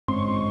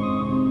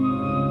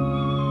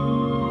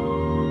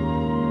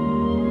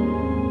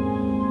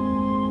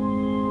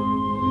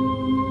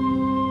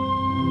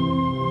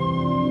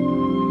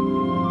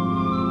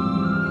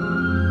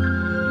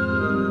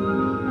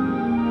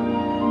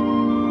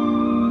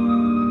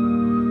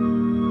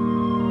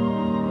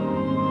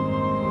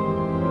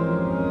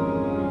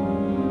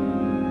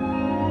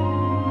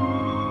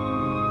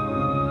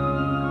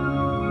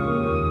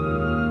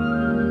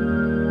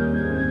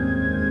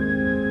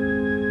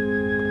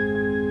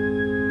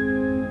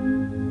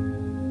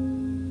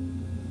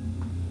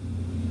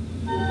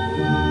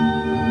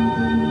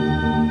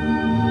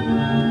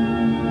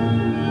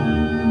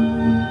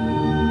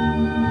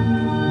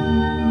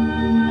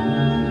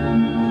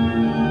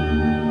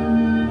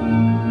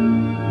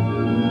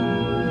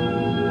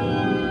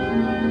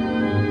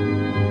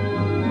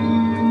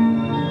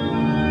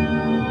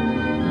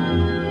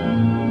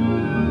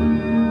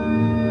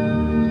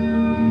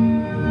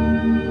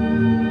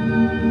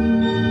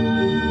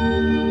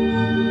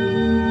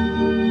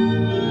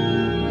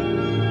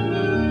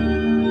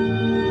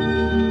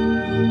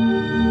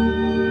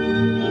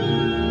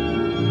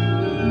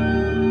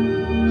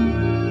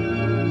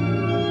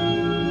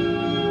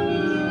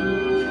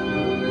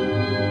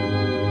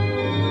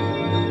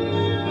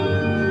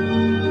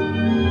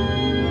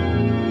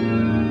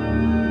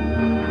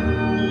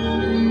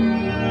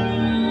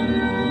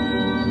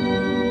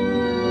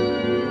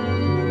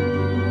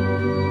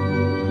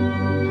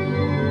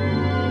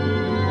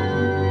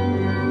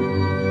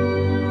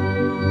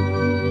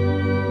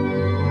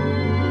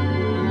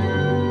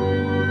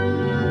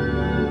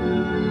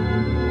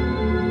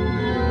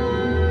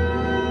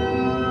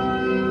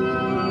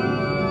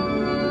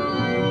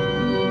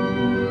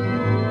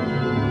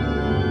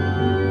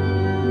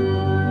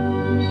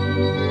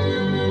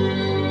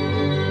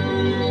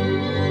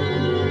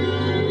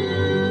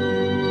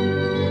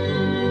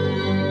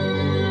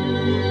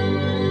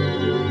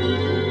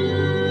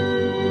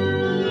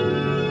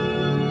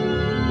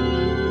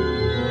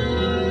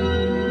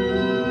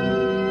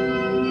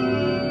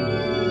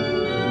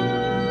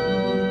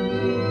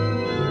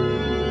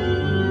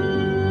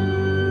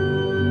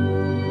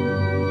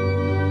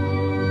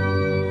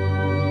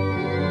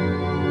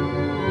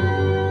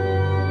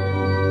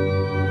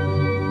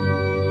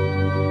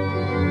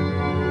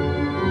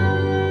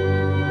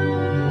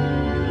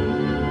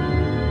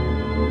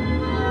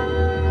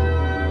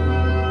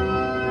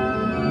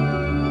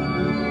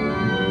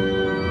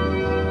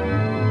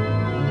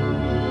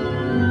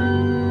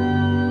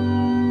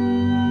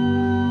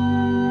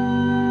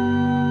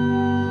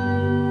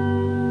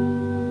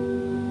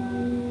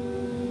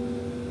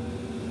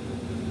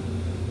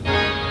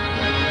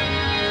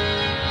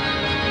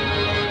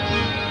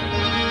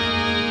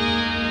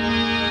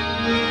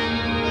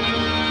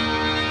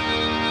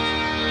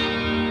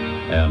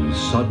And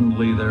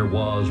suddenly there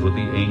was with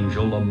the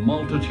angel a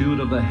multitude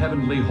of the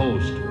heavenly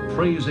host,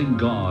 praising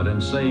God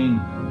and saying,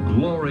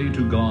 Glory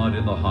to God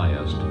in the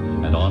highest,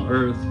 and on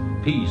earth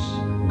peace,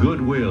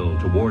 goodwill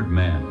toward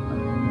men.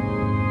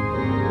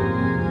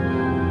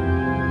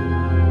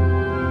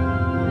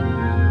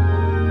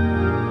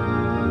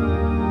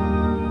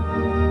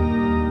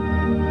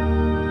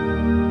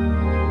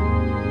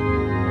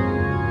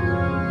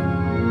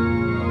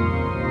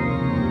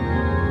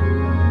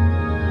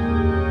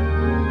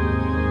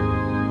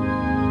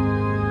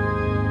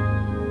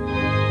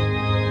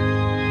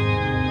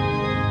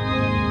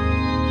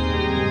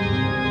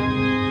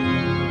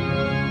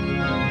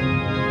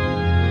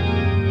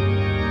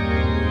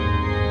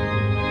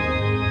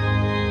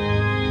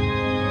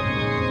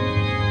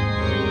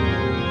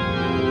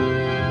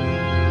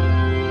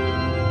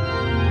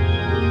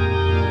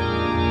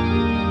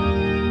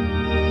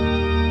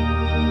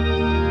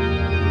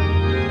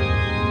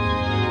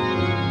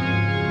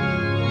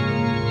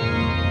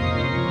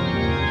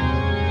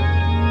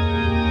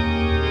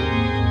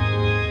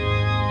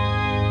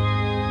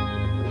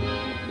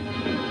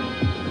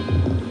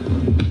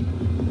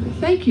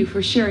 Thank you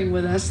for sharing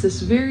with us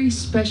this very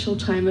special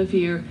time of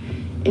year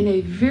in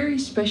a very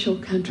special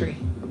country.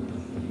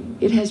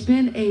 It has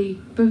been a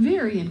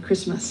Bavarian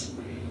Christmas,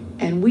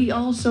 and we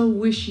also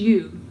wish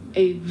you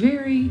a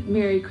very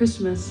Merry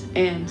Christmas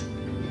and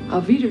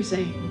Auf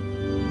Wiedersehen.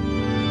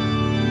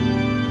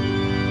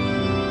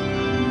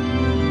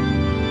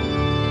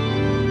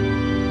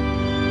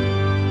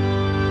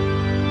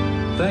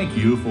 Thank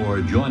you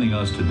for joining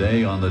us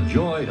today on The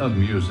Joy of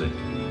Music.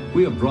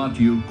 We have brought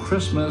you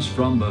Christmas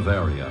from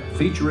Bavaria,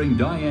 featuring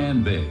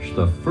Diane Bish,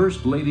 the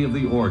First Lady of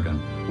the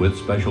Organ, with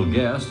special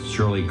guests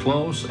Shirley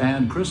Close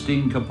and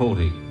Christine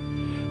Capote.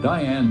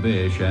 Diane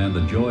Bish and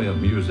The Joy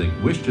of Music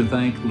wish to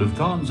thank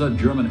Lufthansa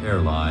German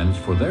Airlines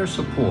for their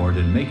support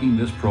in making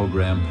this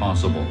program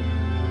possible.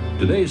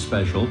 Today's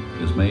special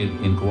is made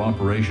in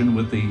cooperation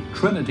with the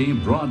Trinity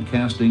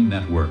Broadcasting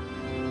Network.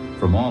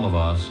 From all of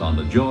us on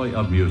The Joy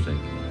of Music,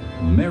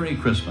 Merry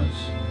Christmas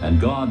and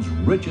God's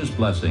richest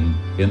blessing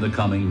in the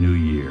coming new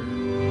year.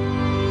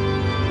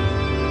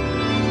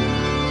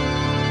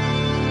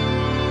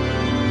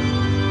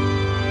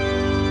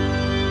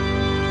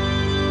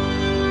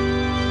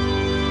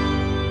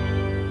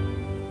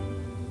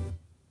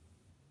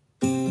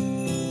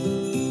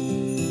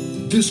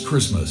 This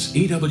Christmas,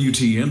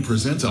 EWTN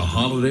presents a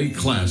holiday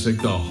classic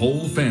the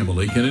whole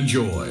family can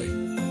enjoy.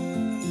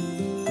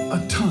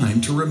 A Time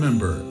to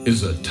Remember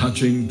is a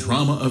touching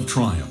drama of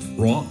triumph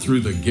wrought through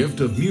the gift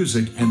of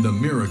music and the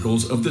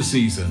miracles of the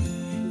season.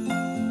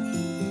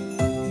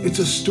 It's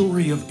a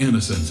story of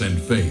innocence and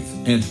faith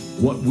and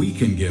what we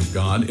can give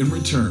God in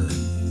return.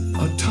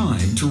 A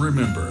Time to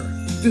Remember.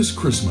 This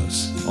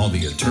Christmas on the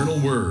Eternal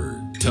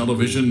Word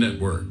Television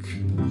Network.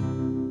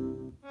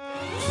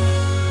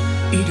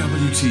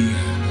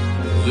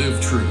 EWTN.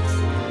 Live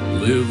truth.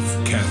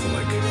 Live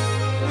Catholic.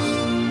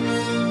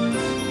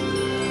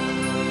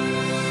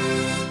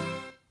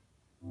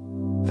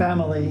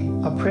 Family,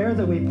 a prayer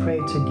that we pray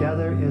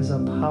together is a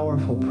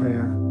powerful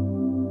prayer.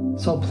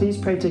 So please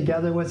pray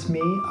together with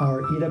me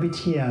our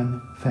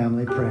EWTN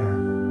family prayer.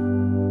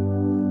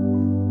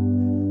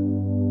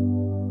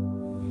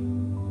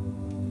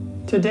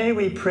 Today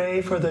we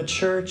pray for the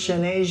Church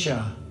in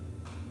Asia.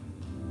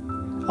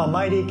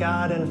 Almighty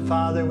God and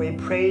Father, we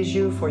praise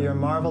you for your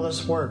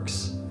marvelous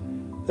works.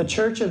 The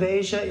Church of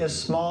Asia is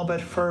small but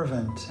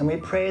fervent, and we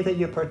pray that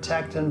you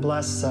protect and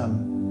bless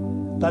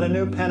them. Let a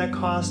new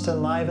Pentecost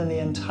enliven the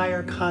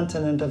entire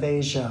continent of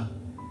Asia.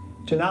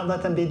 Do not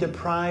let them be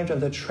deprived of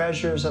the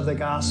treasures of the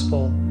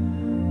gospel,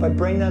 but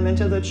bring them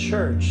into the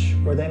church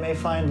where they may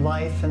find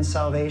life and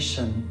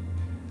salvation.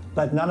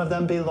 Let none of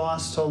them be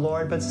lost, O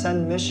Lord, but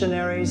send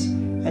missionaries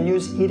and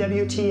use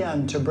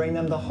EWTN to bring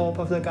them the hope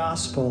of the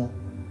gospel.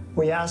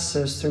 We ask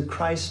this through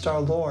Christ our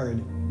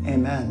Lord.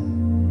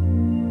 Amen.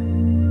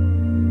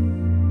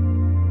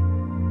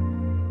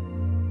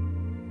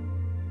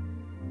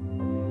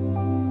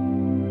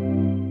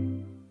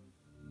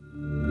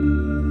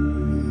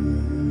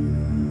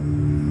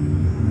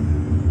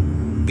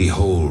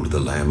 Behold the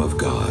Lamb of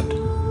God,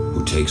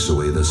 who takes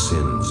away the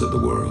sins of the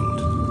world.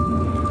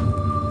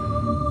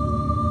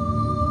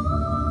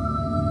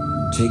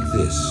 Take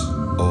this,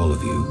 all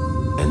of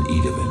you, and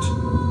eat of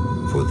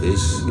it, for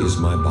this is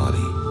my body,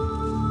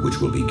 which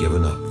will be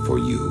given up for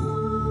you.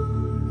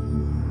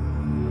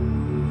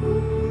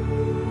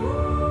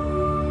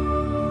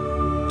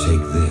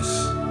 Take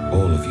this,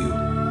 all of you,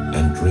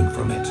 and drink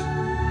from it,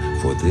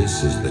 for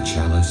this is the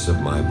chalice of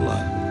my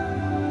blood.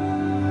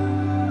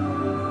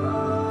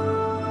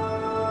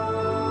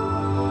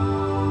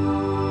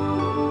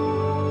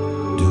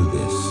 Do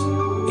this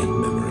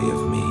in memory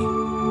of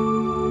me.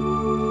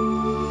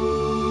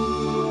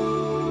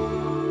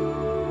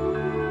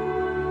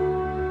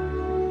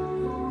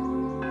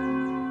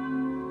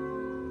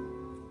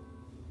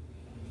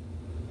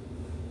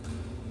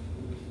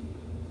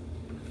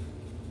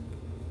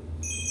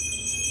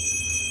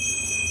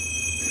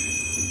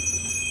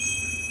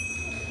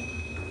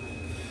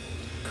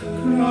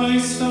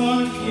 Christ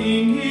our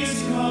King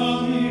is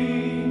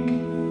coming.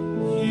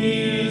 He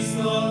is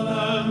the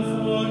Lamb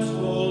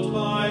foretold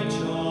by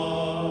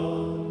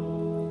John.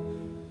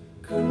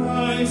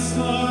 Christ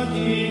our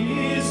King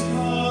is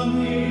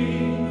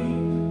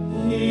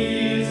coming. He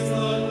is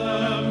the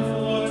Lamb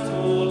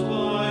foretold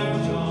by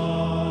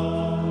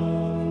John.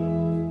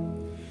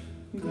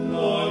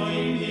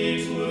 Glory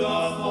be to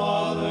the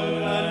Father,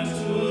 and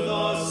to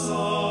the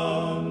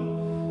Son,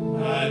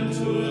 and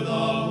to the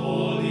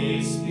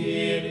Holy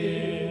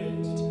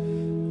Spirit,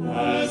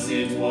 as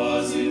it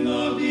was in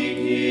the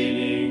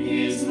beginning,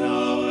 is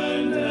now,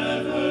 and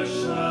ever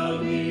shall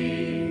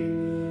be,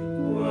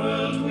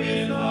 world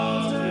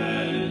without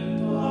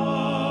end.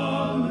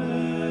 Amen.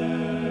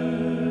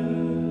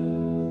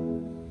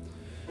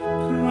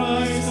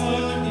 Christ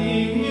our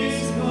King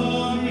is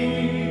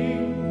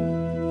coming.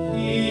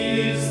 He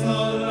is the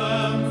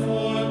Lamb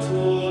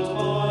foretold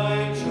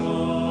by John.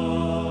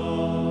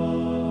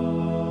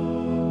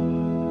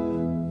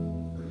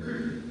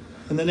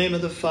 In the name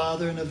of the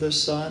Father, and of the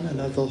Son,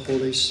 and of the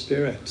Holy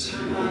Spirit.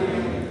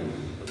 Amen.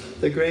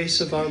 The grace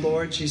of our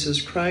Lord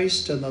Jesus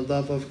Christ, and the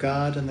love of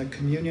God, and the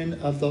communion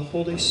of the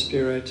Holy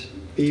Spirit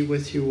be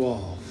with you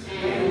all.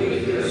 And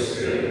with your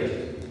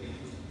spirit.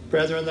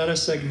 Brethren, let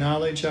us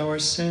acknowledge our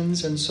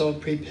sins and so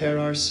prepare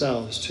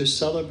ourselves to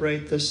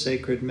celebrate the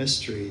sacred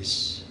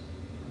mysteries.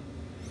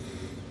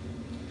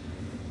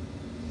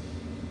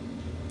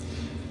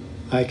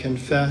 I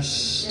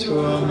confess to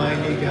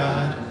Almighty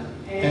God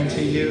and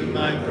to you,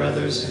 my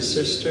brothers and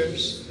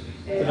sisters,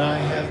 that I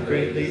have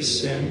greatly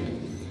sinned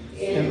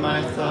in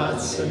my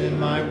thoughts and in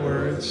my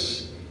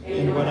words,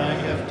 in what I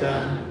have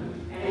done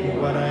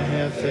and what I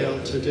have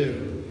failed to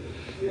do.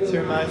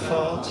 Through my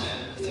fault,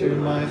 through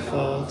my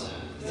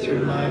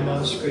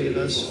most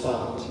grievous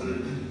fault.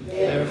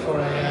 Therefore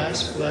I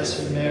ask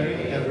Blessed Mary,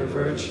 ever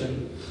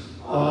Virgin,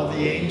 all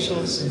the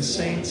angels and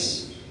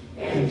saints,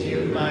 and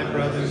you, my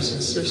brothers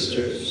and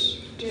sisters,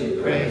 to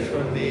pray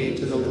for me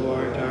to the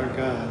Lord our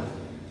God.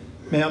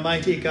 May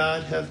Almighty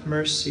God have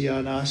mercy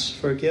on us,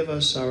 forgive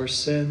us our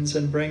sins,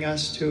 and bring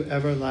us to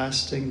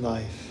everlasting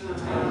life.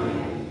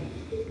 Amen.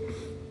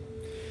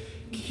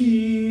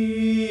 Kyrie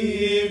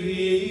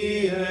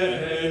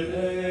eleison.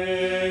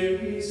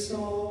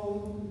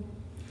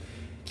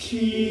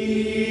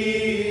 Kyrie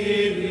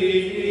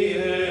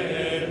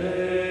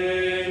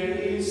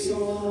eleison.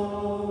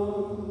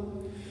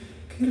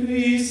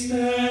 Christe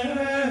eleison.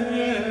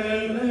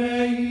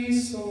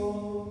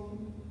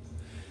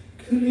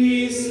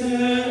 Christe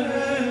eleison.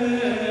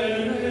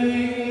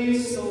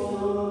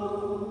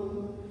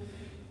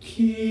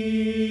 Kyrie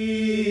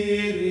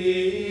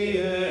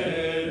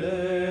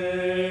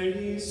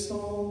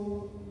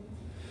eleison.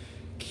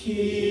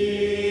 Kyrie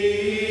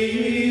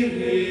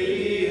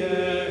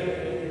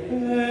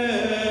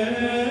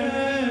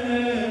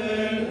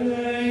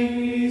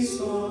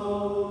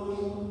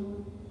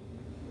eleison.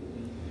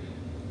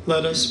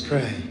 Let us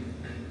pray.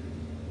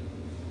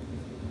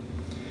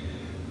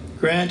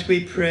 Grant,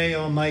 we pray,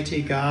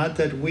 Almighty God,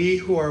 that we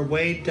who are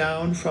weighed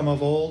down from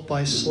of old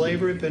by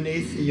slavery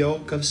beneath the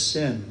yoke of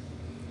sin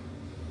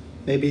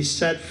may be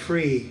set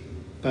free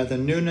by the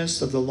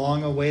newness of the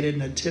long-awaited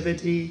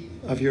nativity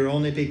of your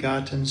only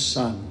begotten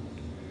Son,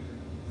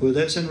 who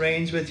lives and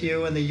reigns with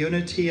you in the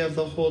unity of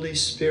the Holy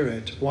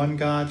Spirit, one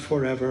God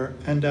forever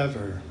and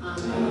ever.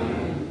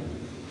 Amen.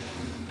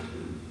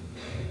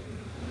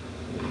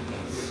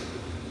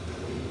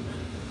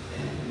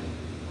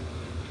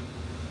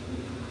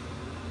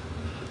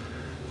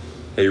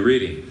 A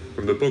reading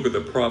from the book of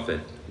the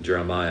prophet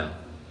Jeremiah.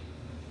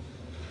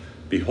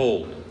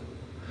 Behold,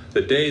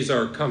 the days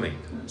are coming,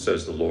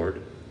 says the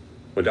Lord,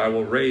 when I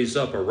will raise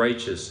up a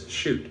righteous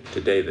shoot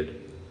to David.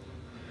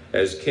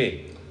 As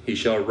king, he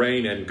shall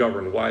reign and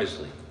govern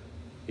wisely.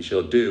 He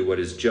shall do what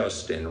is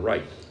just and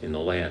right in the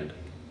land.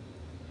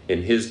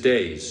 In his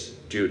days,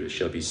 Judah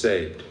shall be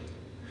saved.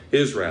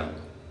 Israel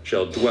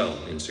shall dwell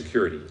in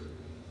security.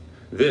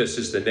 This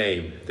is the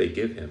name they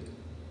give him,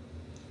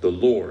 the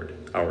Lord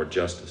our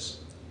justice.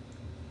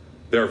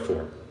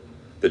 Therefore,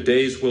 the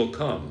days will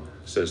come,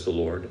 says the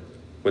Lord,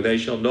 when they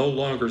shall no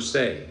longer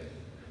say,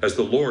 as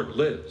the Lord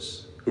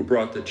lives, who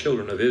brought the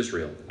children of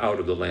Israel out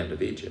of the land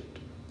of Egypt,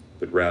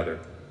 but rather,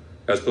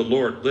 as the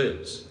Lord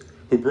lives,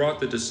 who brought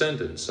the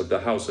descendants of the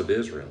house of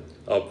Israel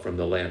up from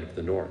the land of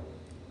the north,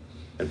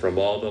 and from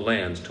all the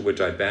lands to which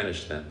I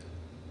banished them.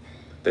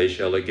 They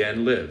shall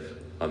again live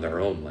on their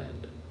own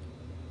land.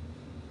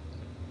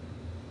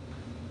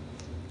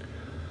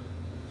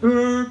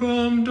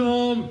 Verbum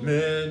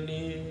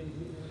Domini.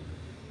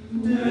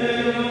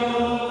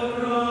 Deo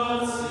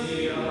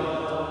gratias.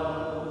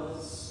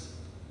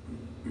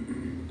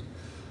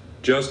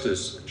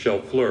 Justice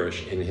shall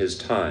flourish in his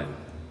time,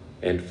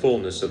 and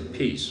fullness of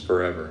peace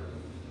forever.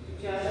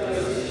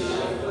 Justice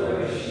shall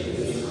flourish in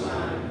his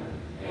time,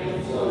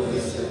 and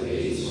fullness of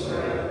peace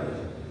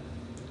forever.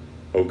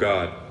 O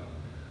God,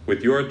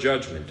 with your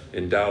judgment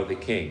endow the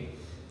king,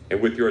 and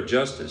with your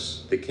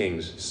justice the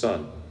king's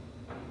son.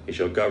 He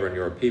shall govern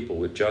your people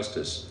with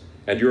justice,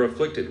 and your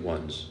afflicted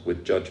ones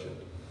with judgment.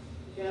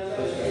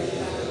 Justice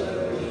shall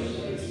flourish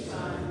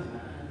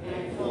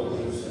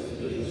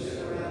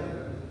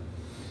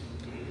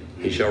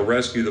He shall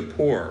rescue the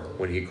poor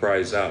when he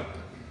cries out,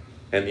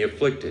 and the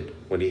afflicted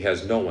when he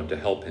has no one to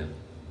help him.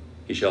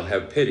 He shall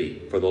have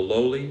pity for the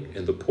lowly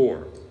and the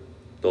poor.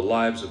 The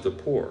lives of the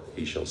poor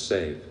he shall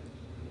save.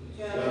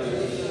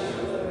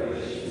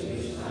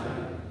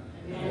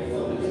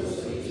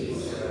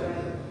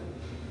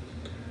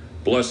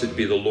 Blessed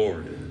be the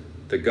Lord,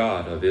 the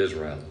God of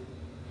Israel,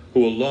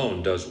 who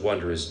alone does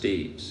wondrous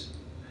deeds,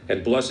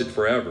 and blessed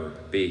forever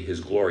be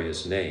his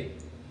glorious name.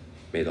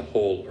 May the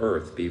whole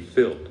earth be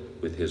filled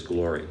with his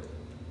glory.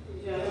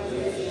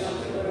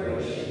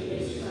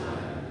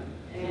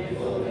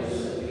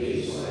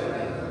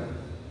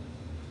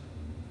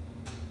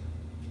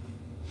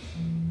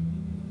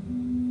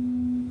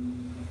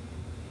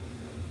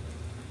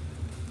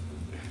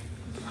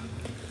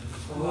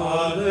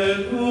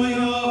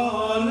 Alleluia,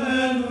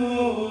 alleluia,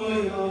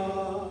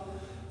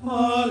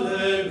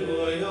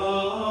 alleluia,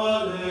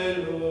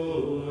 alleluia.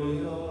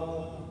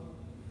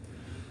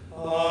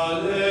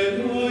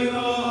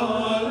 Alleluia,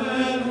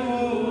 alleluia,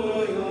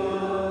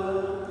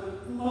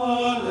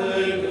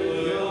 alleluia,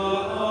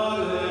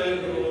 alleluia.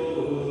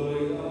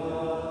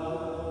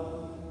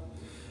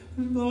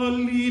 The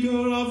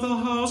leader of the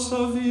house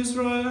of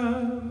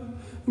Israel,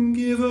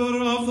 giver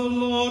of the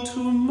law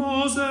to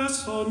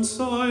Moses on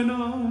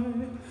Sinai,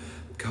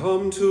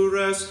 come to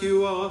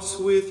rescue us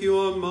with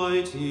your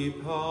mighty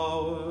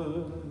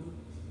power.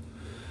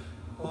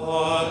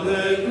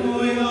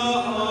 Alleluia,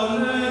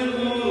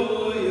 alleluia,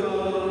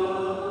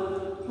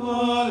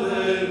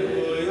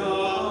 alleluia,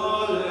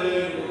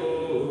 alleluia.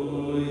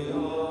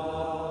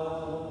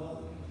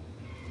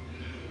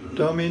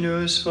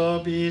 Dominus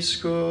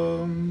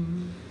vobiscum.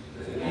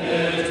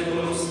 Et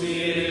cum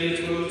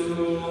spiritu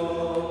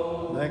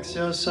tuo.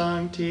 Lectio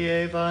Sancti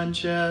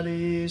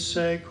Evangelii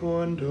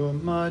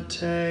secundum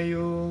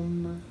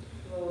Matteum.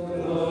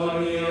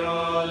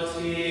 Gloria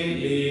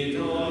tibi,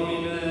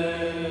 Domine.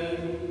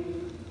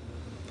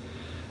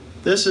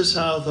 This is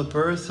how the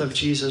birth of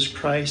Jesus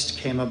Christ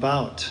came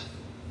about.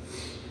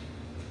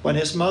 When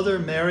his mother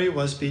Mary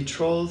was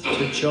betrothed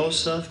to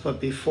Joseph, but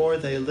before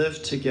they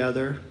lived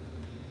together,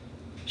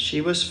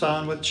 she was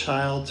found with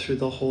child through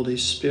the Holy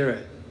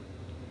Spirit.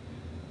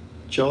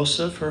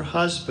 Joseph, her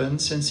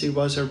husband, since he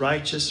was a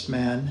righteous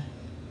man,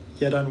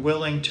 yet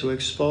unwilling to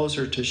expose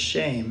her to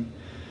shame,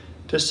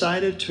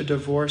 decided to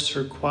divorce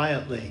her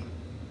quietly.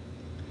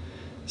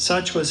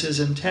 Such was his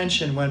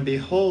intention when,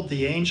 behold,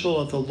 the angel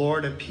of the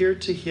Lord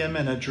appeared to him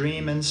in a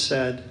dream and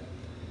said,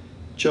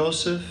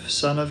 Joseph,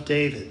 son of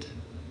David,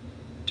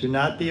 do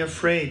not be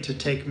afraid to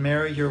take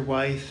Mary, your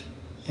wife,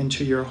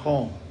 into your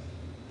home.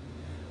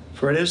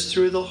 For it is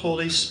through the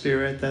Holy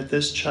Spirit that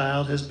this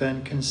child has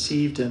been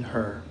conceived in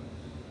her.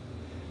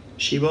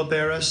 She will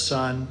bear a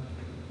son,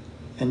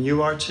 and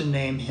you are to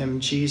name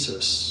him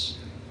Jesus,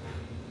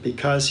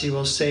 because he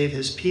will save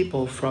his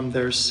people from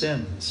their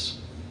sins.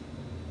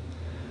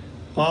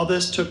 All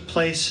this took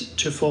place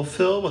to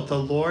fulfill what the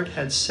Lord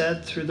had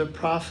said through the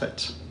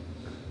prophet.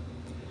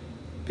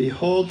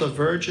 Behold, the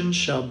virgin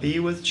shall be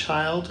with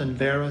child and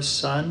bear a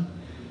son,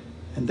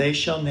 and they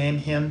shall name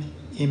him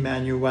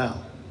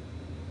Emmanuel,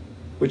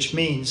 which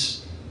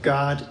means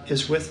God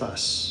is with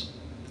us.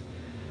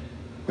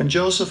 When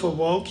Joseph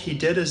awoke, he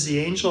did as the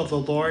angel of the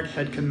Lord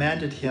had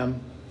commanded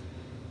him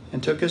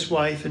and took his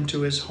wife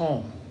into his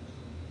home.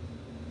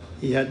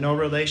 He had no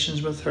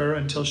relations with her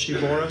until she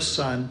bore a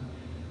son,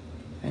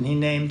 and he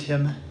named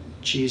him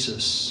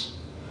Jesus.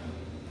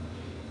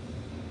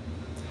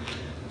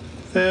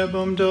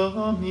 Verbum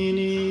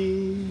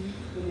Domini.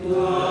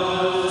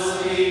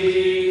 Laus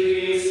tibi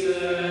Christe.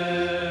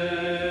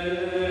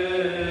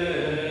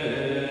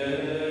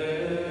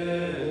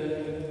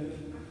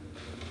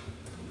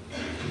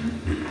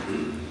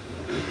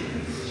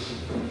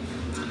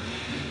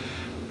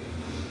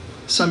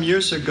 Some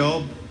years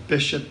ago,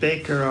 Bishop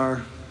Baker,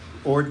 our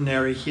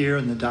ordinary here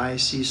in the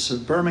Diocese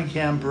of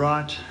Birmingham,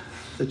 brought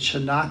the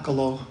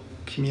Chanakalo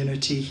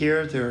community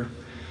here. They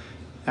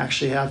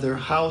actually have their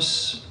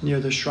house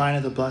near the Shrine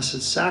of the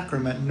Blessed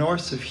Sacrament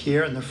north of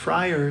here, and the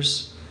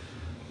friars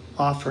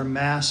offer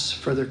Mass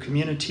for their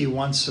community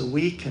once a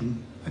week,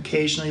 and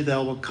occasionally they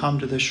will come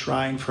to the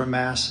shrine for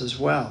Mass as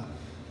well.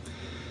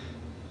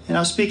 And I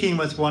was speaking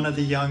with one of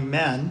the young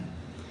men,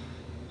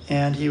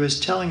 and he was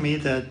telling me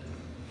that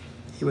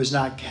he was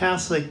not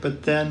Catholic,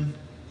 but then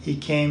he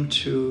came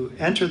to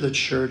enter the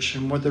church,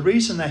 and the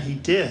reason that he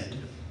did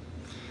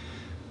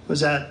was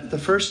that the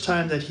first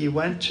time that he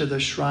went to the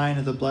Shrine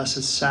of the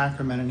Blessed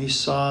Sacrament and he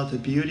saw the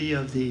beauty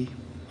of the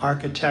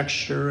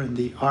architecture and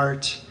the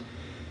art,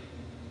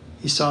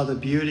 he saw the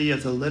beauty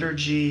of the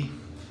liturgy,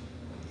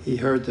 he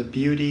heard the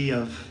beauty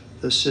of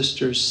the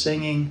sisters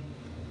singing,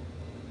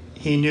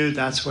 he knew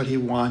that's what he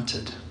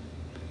wanted.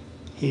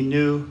 He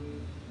knew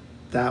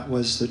that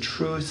was the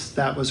truth,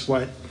 that was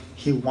what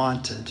he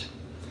wanted.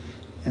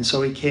 And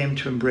so he came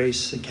to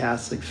embrace the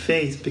Catholic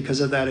faith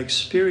because of that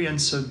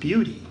experience of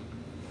beauty.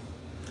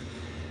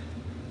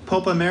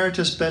 Pope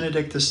Emeritus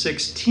Benedict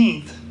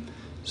XVI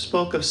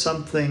spoke of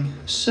something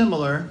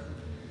similar.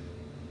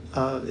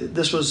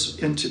 This was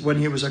when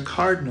he was a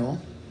cardinal,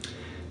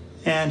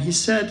 And he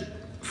said,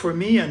 for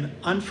me, an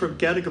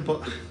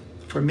unforgettable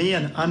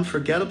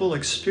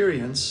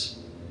experience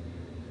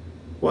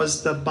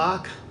was the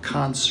Bach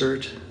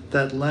concert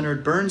that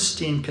Leonard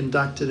Bernstein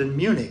conducted in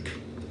Munich.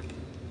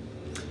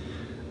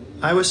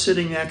 I was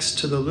sitting next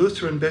to the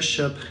Lutheran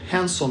Bishop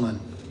Hanselmann.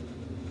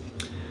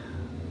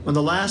 When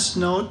the last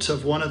note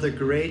of one of the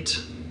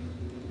great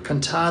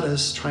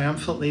cantatas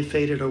triumphantly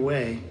faded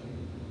away,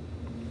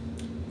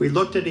 we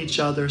looked at each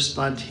other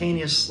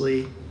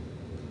spontaneously,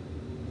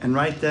 and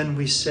right then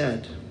we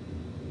said,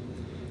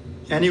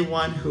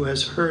 anyone who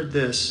has heard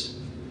this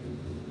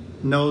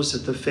knows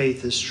that the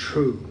faith is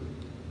true.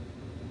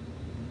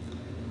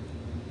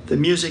 The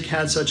music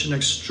had such an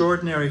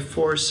extraordinary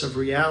force of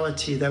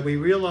reality that we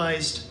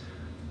realized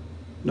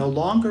no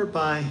longer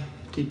by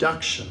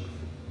deduction,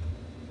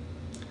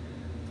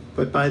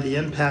 but by the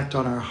impact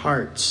on our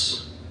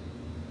hearts,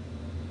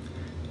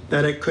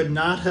 that it could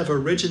not have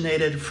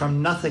originated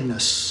from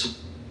nothingness,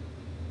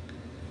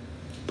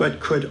 but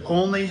could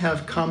only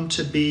have come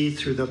to be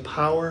through the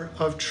power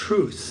of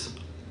truth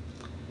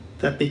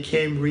that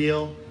became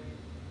real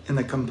in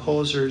the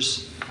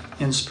composer's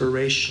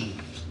inspiration.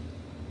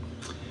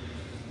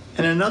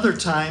 And another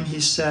time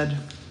he said,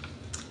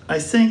 I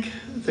think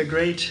the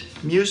great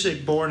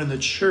music born in the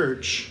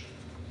church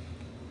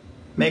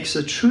makes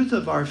the truth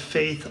of our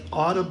faith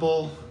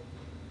audible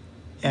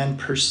and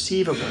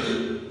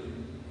perceivable.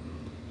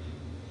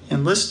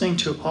 In listening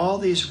to all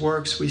these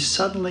works, we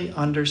suddenly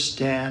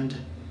understand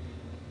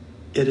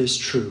it is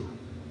true.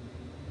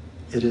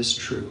 It is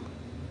true.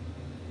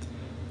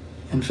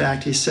 In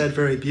fact, he said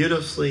very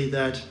beautifully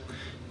that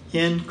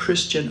in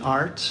Christian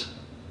art,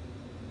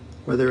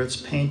 whether it's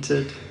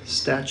painted,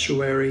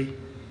 statuary,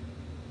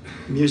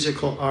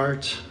 musical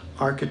art,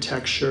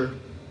 architecture,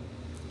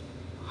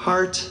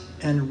 heart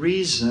and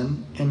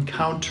reason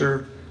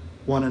encounter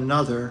one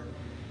another,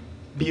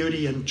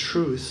 beauty and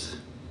truth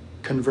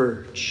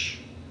converge.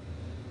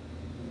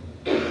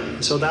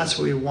 So that's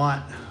what we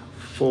want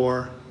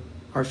for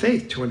our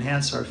faith, to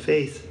enhance our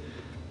faith,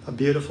 a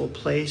beautiful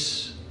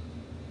place.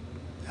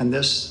 And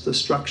the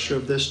structure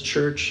of this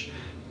church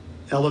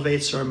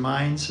elevates our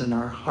minds and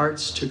our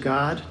hearts to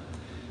God.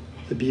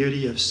 The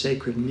beauty of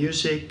sacred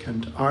music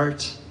and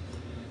art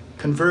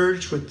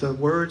converge with the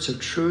words of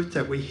truth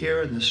that we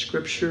hear in the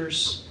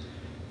scriptures,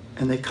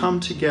 and they come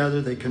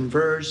together, they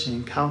converge, they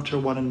encounter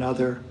one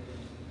another,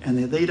 and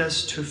they lead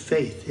us to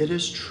faith. It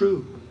is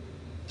true,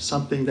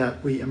 something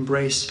that we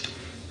embrace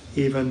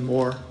even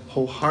more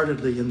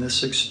wholeheartedly in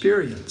this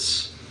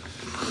experience.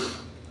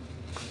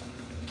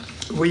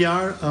 We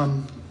are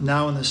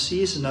now in the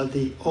season of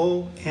the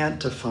O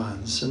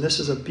antiphons, and this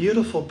is a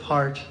beautiful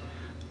part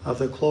of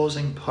the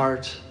closing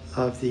part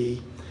of the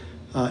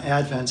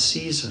Advent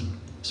season.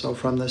 So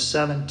from the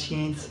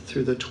 17th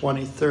through the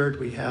 23rd,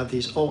 we have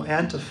these O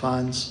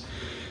antiphons.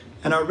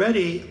 And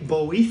already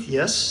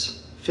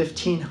Boethius,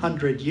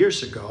 1500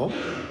 years ago,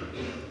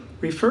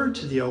 referred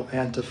to the O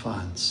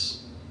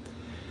antiphons.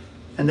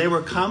 And they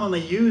were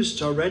commonly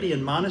used already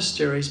in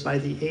monasteries by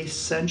the 8th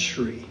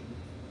century.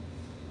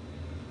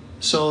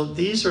 So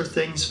these are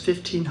things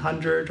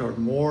 1500 or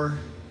more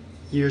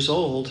years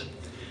old.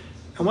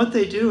 And what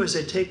they do is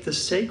they take the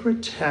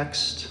sacred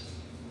text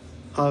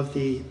of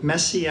the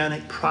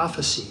messianic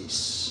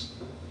prophecies,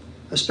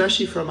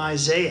 especially from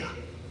Isaiah.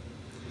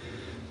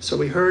 So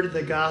we heard in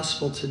the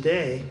gospel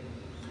today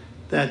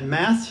that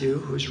Matthew,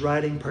 who's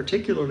writing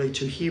particularly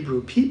to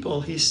Hebrew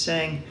people, he's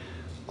saying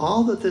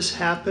all that this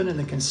happened in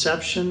the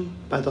conception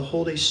by the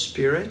Holy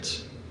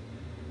Spirit,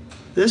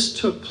 this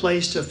took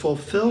place to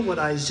fulfill what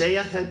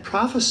Isaiah had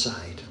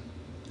prophesied.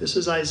 This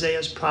is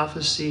Isaiah's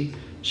prophecy,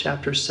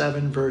 chapter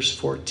 7, verse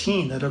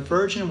 14, that a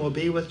virgin will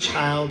be with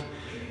child,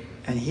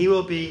 and he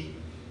will be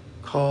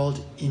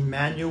called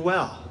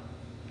Emmanuel,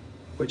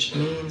 which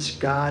means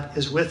God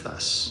is with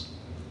us.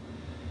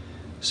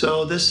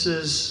 So this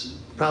is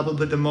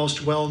probably the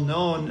most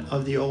well-known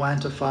of the O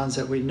antiphons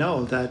that we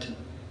know, that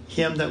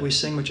hymn that we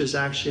sing, which is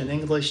actually an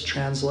English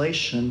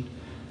translation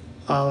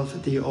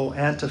of the O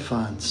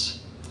antiphons.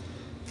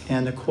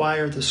 And the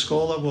choir, the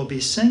Schola, will be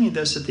singing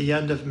this at the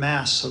end of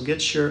Mass. So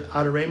get your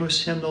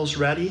Adoremus hymnals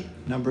ready,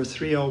 number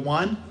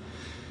 301.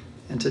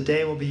 And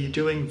today we'll be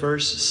doing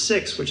verse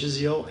 6, which is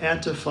the O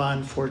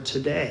antiphon for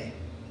today.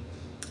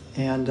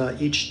 And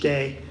each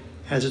day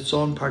has its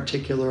own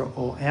particular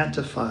O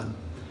antiphon.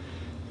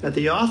 At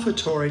the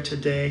offertory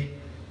today,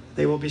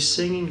 they will be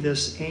singing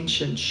this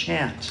ancient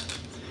chant.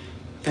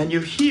 And you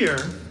hear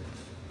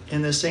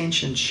in this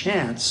ancient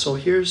chant, so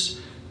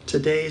here's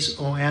today's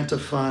O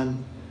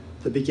antiphon,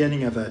 the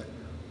beginning of it.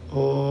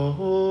 O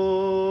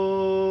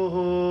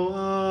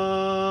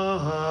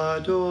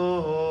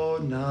Adonai.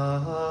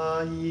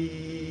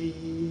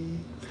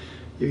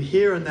 You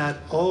hear in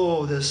that,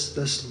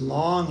 this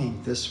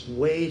longing, this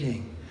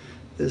waiting,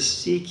 this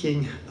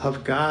seeking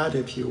of God,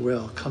 if you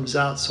will, comes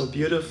out so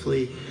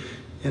beautifully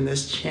in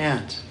this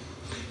chant.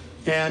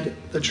 And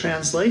the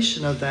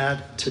translation of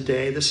that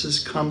today,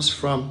 comes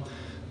from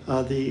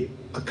the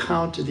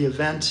account of the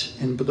event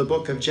in the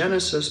book of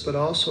Genesis, but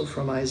also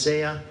from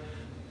Isaiah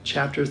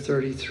chapter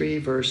 33,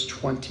 verse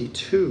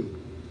 22.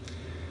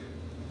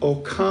 O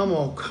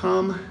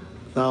come,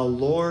 thou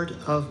Lord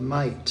of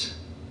might,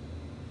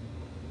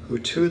 who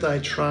to thy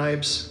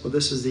tribes, well,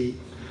 this is the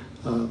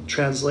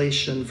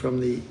translation from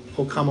the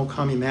O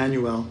come,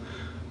 Emmanuel.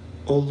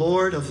 O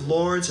Lord of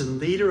lords and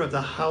leader of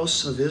the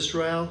house of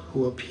Israel,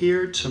 who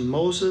appeared to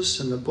Moses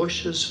in the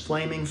bush's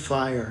flaming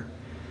fire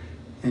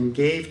and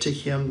gave to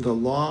him the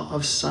law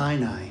of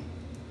Sinai,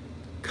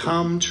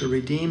 come to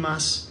redeem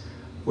us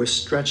with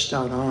stretched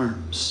out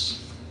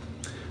arms.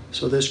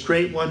 So this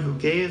great one who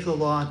gave the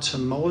law to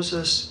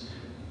Moses,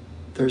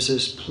 there's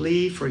this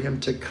plea for him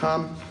to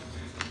come,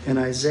 and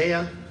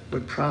Isaiah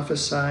would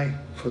prophesy,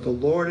 for the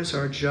Lord is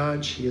our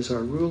judge, he is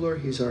our ruler,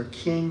 he's our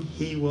king,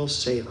 he will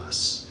save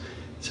us.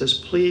 It says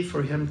plea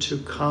for him to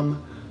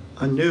come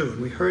anew.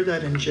 And we heard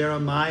that in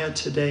Jeremiah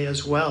today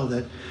as well,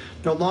 that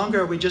no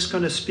longer are we just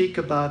going to speak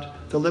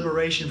about the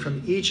liberation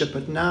from Egypt,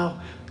 but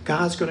now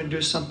God's going to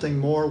do something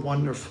more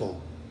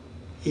wonderful,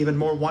 even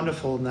more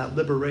wonderful than that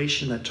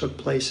liberation that took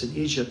place in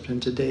Egypt in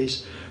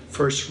today's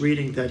first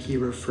reading that he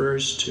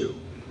refers to.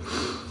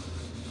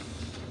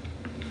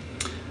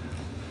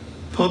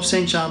 Pope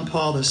St. John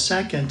Paul II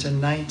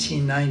in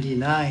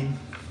 1999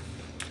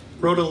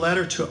 wrote a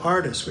letter to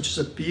artists, which is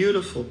a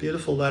beautiful,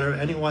 beautiful letter.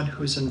 Anyone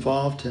who's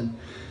involved in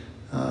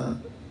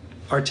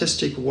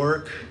artistic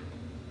work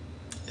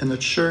in the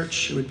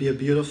church, it would be a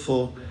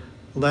beautiful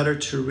letter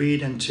to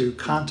read and to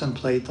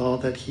contemplate all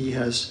that he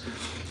has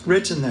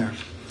written there.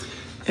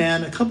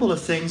 And a couple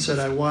of things that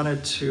I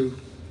wanted to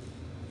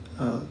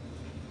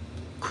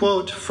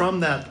quote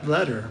from that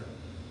letter.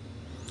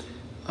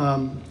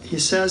 He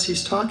says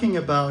he's talking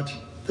about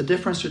the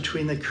difference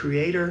between the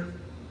creator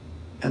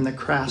and the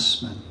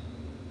craftsman.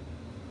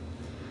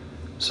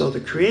 So the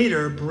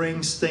creator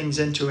brings things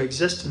into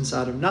existence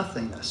out of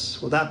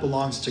nothingness. Well, that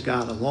belongs to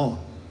God alone.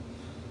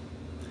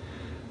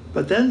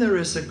 But then there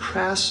is the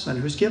craftsman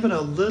who's given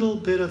a little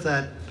bit of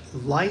that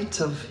light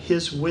of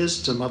his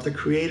wisdom, of the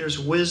creator's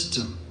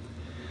wisdom,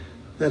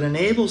 that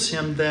enables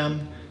him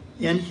then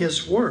in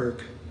his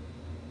work.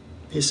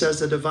 He says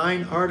the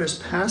divine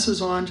artist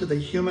passes on to the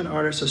human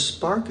artist a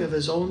spark of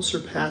his own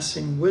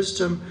surpassing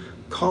wisdom,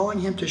 calling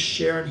him to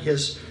share in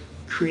his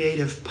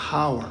creative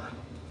power.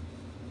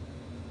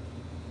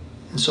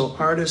 And so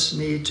artists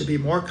need to be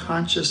more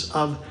conscious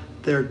of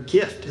their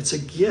gift. It's a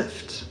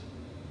gift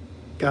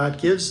God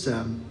gives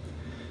them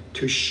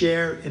to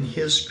share in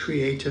his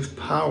creative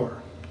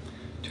power,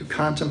 to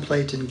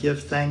contemplate and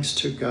give thanks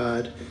to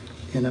God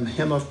in a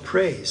hymn of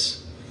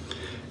praise.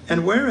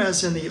 And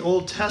whereas in the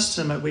Old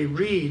Testament we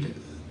read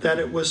that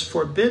it was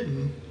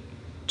forbidden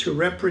to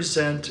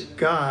represent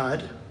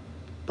God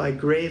by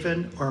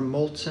graven or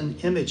molten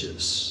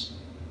images.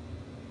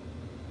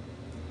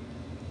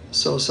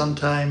 So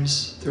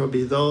sometimes there will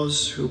be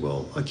those who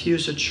will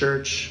accuse a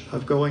church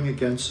of going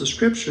against the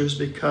scriptures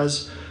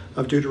because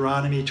of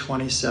Deuteronomy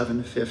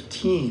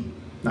 27:15,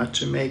 not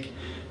to make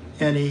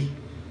any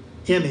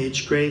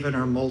image, graven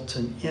or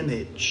molten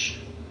image.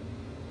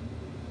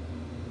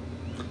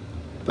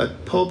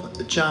 But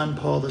Pope John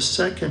Paul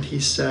II,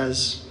 he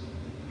says,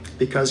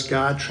 because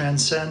God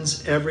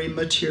transcends every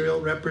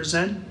material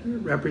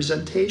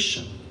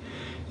representation,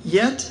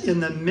 yet in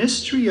the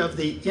mystery of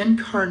the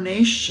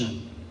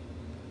incarnation,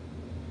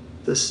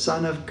 the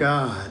Son of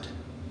God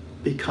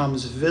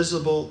becomes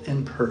visible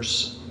in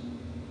person.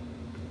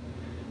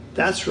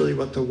 That's really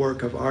what the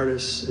work of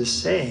artists is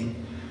saying.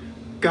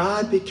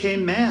 God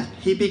became man.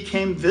 He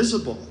became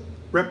visible,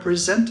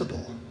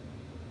 representable.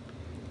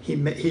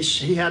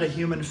 He had a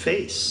human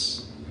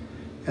face.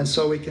 And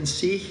so we can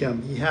see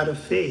him. He had a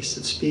face.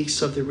 It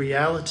speaks of the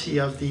reality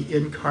of the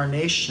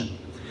incarnation.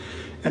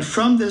 And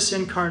from this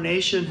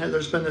incarnation,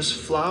 there's been this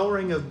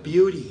flowering of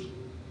beauty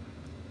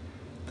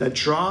that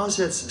draws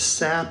its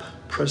sap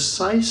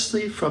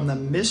precisely from the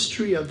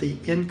mystery of the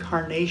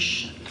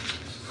incarnation.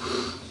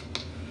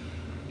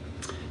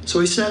 So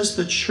he says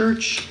the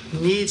church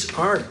needs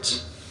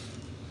art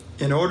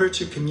in order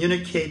to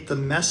communicate the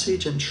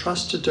message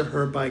entrusted to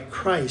her by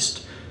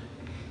Christ.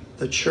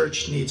 The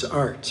church needs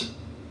art.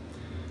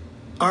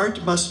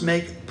 Art must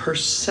make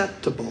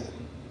perceptible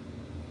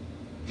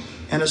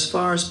and, as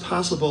far as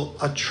possible,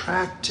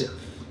 attractive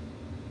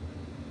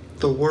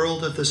the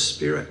world of the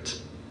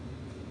Spirit,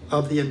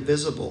 of the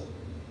invisible,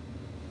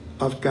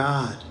 of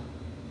God.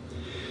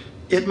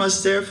 It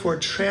must therefore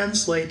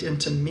translate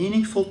into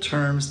meaningful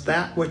terms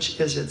that which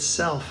is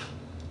itself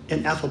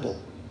ineffable.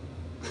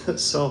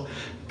 So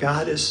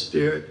God is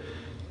Spirit.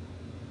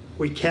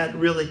 We can't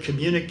really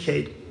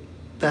communicate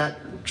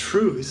that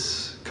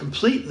truth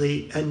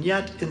completely, and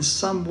yet in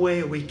some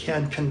way we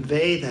can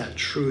convey that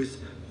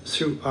truth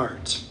through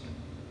art.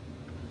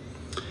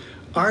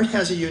 Art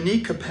has a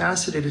unique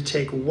capacity to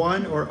take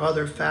one or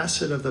other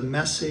facet of the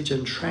message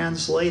and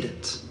translate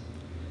it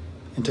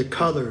into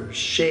colors,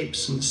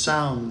 shapes, and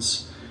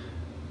sounds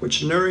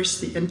which nourish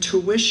the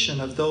intuition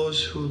of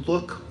those who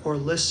look or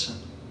listen.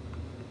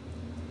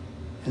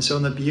 And so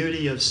in the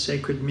beauty of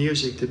sacred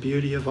music, the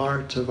beauty of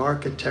art, of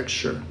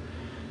architecture,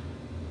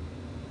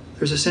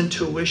 there's this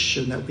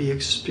intuition that we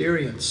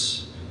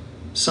experience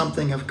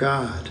something of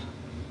God.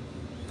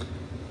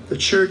 The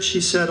church,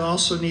 he said,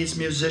 also needs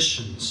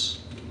musicians.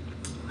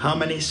 How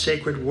many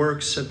sacred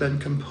works have been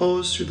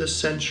composed through the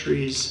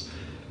centuries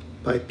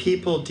by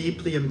people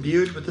deeply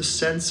imbued with a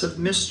sense of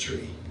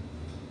mystery?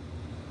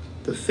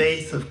 The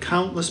faith of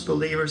countless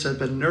believers had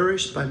been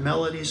nourished by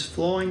melodies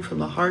flowing from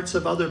the hearts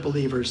of other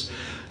believers,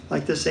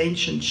 like this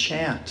ancient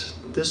chant.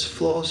 This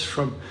flows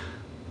from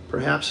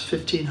perhaps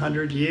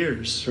 1,500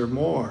 years or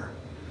more,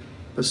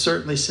 but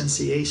certainly since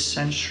the 8th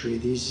century,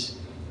 these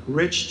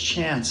rich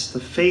chants, the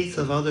faith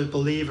of other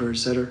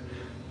believers that are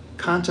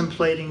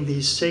contemplating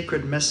these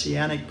sacred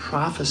messianic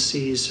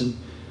prophecies and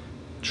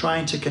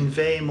trying to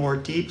convey more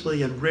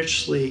deeply and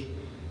richly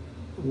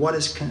what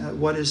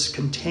is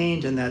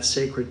contained in that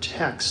sacred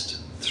text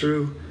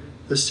through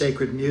the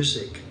sacred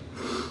music.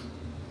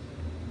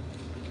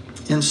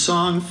 In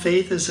song,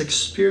 faith is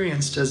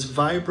experienced as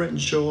vibrant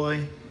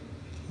joy,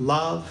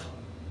 love,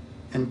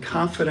 and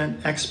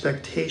confident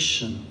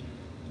expectation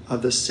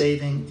of the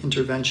saving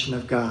intervention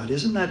of God.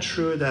 Isn't that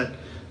true that,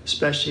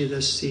 especially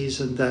this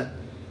season, that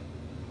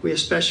we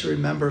especially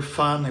remember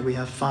fondly, we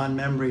have fond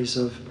memories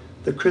of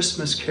the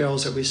Christmas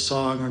carols that we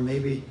sang, or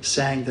maybe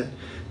sang that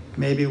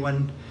maybe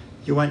when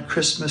you went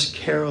Christmas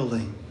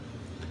caroling.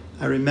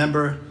 I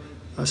remember,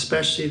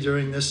 especially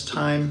during this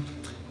time,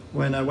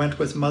 when I went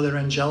with Mother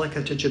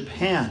Angelica to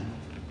Japan,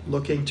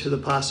 looking to the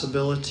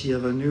possibility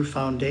of a new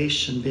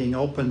foundation being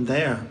opened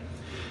there.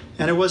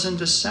 And it was in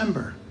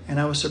December, and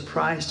I was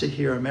surprised to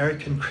hear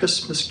American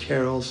Christmas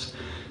carols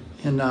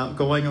in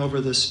going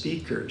over the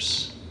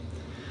speakers.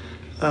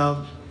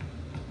 And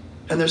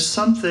there's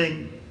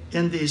something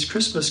in these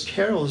Christmas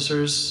carols,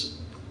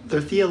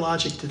 they're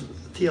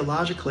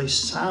theologically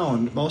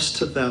sound,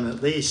 most of them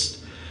at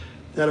least,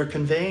 that are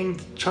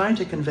trying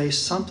to convey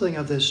something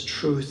of this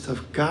truth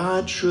of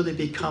God truly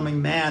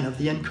becoming man, of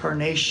the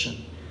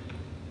incarnation,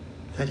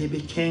 that he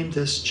became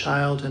this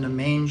child in a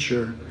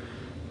manger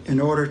in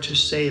order to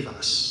save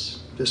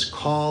us. This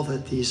call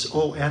that these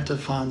O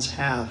antiphons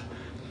have,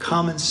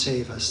 come and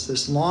save us,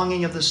 this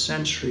longing of the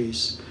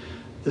centuries,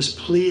 this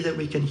plea that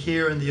we can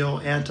hear in the O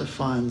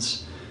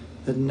antiphons,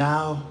 that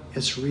now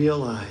it's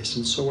realized.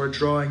 And so we're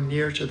drawing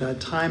near to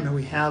that time, and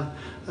we have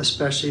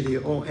especially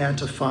the O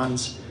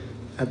antiphons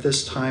at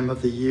this time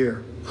of the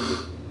year.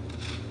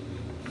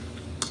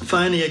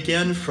 Finally,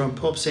 again from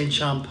Pope St.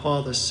 John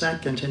Paul II,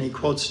 and he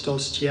quotes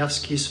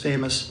Dostoevsky's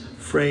famous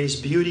phrase,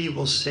 "Beauty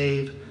will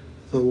save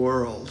the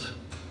world."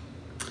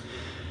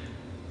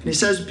 And he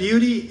says,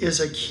 beauty is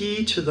a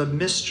key to the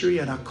mystery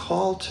and a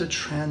call to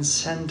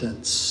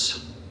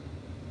transcendence.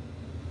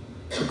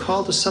 It's a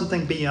call to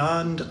something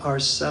beyond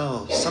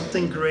ourselves,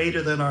 something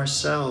greater than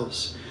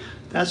ourselves.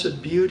 That's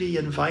what beauty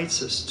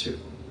invites us to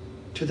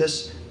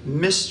this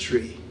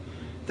mystery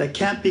that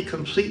can't be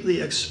completely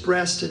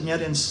expressed, and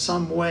yet in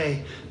some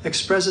way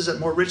expresses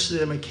it more richly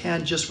than we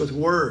can just with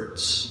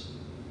words.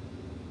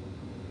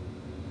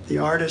 The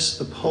artist,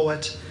 the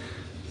poet,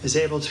 is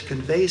able to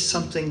convey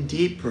something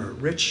deeper,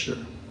 richer.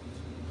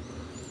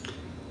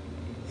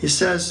 He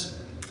says,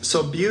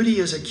 so beauty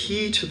is a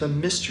key to the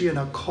mystery and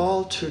a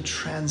call to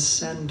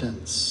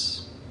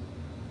transcendence.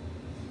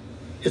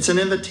 It's an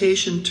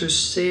invitation to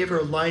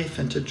savor life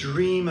and to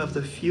dream of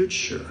the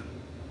future.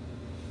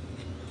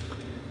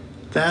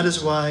 That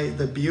is why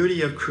the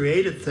beauty of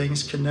created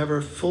things can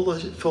never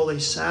fully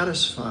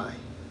satisfy.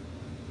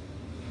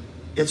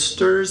 It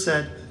stirs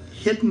that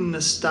hidden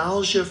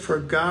nostalgia for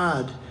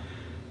God,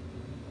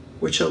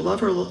 which a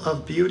lover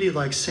of beauty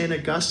like St.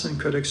 Augustine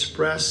could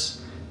express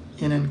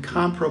in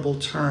incomparable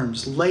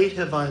terms. Late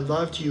have I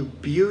loved you,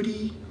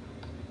 beauty,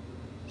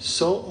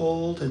 so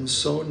old and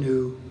so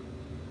new.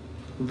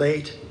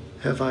 Late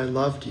have I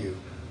loved you.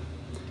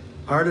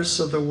 Artists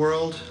of the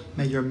world,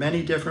 may your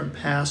many different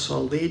paths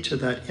all lead to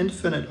that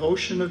infinite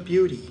ocean of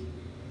beauty,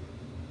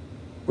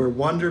 where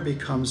wonder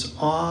becomes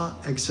awe,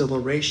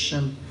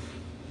 exhilaration,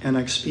 and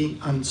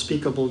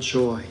unspeakable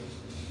joy.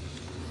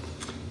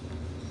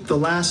 The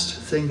last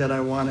thing that I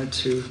wanted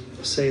to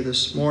say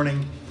this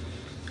morning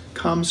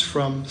comes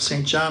from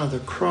St. John of the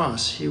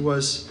Cross. He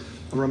was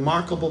a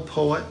remarkable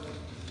poet,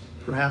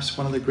 perhaps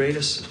one of the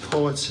greatest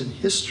poets in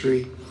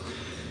history.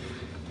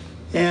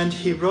 And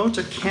he wrote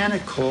a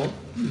canticle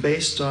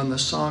based on the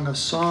Song of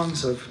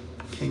Songs of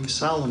King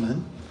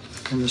Solomon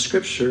in the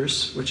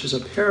Scriptures, which is a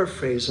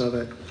paraphrase of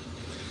it,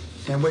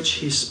 in which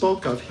he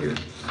spoke of,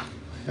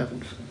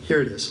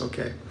 here it is,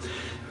 okay,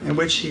 in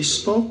which he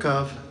spoke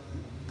of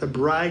the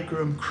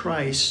bridegroom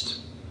Christ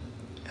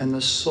and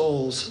the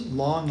soul's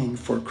longing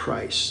for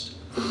Christ.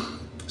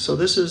 So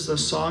this is the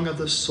song of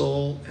the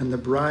soul and the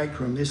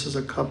bridegroom. This is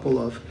a couple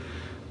of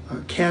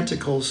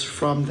canticles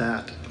from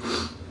that.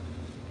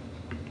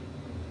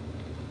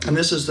 And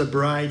this is the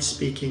bride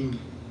speaking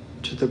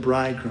to the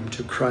bridegroom,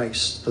 to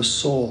Christ, the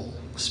soul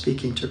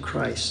speaking to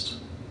Christ.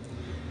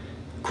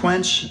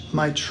 Quench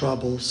my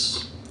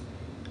troubles,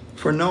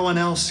 for no one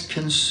else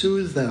can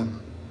soothe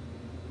them,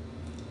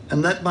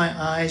 and let my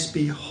eyes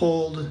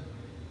behold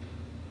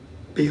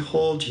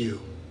you,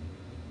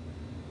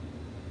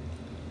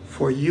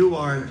 for you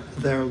are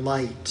their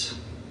light.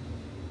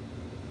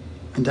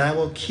 and I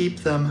will keep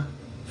them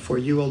for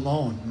you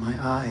alone, my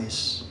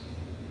eyes.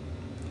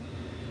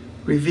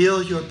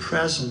 Reveal your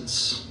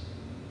presence,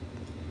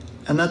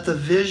 and let the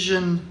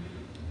vision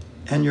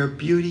and your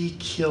beauty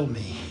kill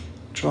me.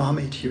 Draw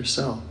me to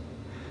yourself.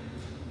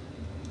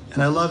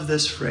 And I love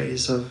this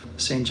phrase of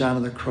St. John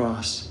of the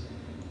Cross.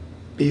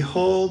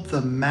 Behold,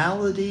 the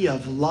malady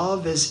of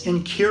love is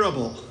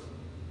incurable.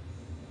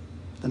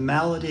 The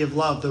malady of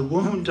love, the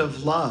wound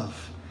of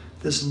love,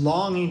 this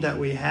longing that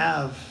we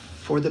have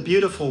for the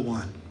beautiful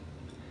one.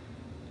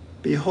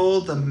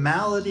 Behold, the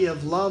malady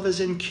of love is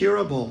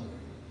incurable,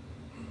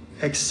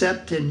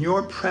 except in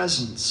your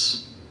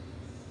presence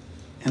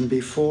and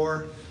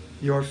before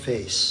your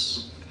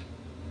face.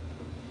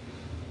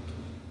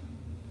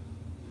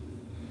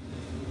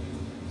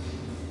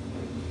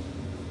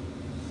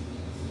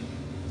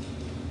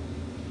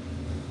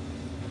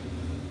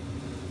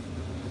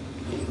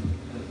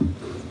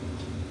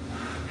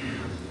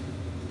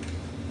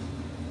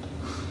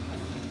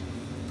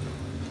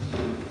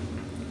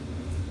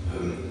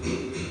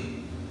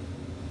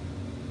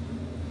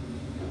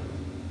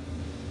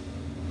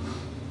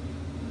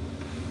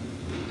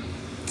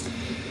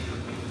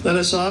 Let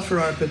us offer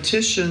our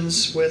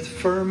petitions with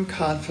firm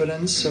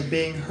confidence of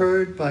being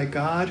heard by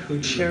God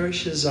who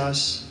cherishes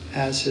us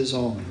as his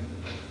own.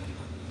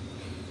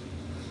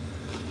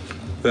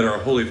 That our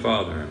Holy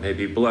Father may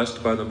be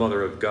blessed by the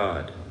Mother of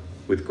God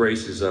with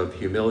graces of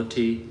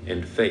humility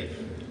and faith,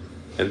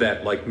 and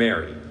that, like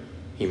Mary,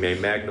 he may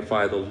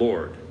magnify the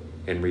Lord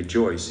and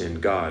rejoice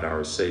in God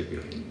our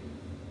Savior.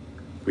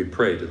 We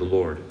pray to the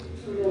Lord.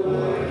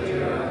 Lord,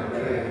 hear our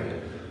prayer.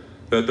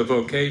 That the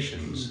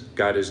vocations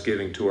God is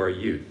giving to our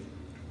youth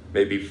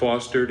may be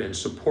fostered and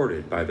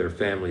supported by their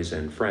families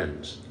and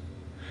friends,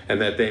 and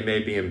that they may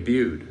be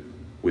imbued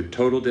with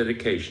total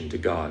dedication to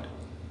God.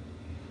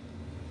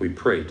 We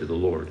pray to the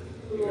Lord.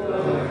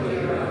 Lord,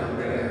 hear our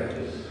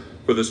prayer.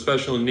 For the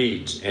special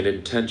needs and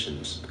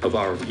intentions of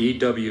our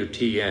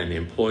EWTN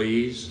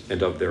employees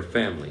and of their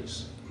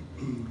families,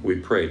 we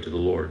pray to the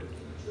Lord.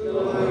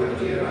 Lord,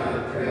 hear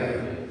our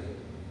prayer.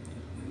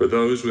 For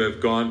those who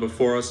have gone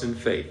before us in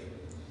faith,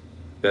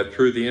 that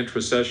through the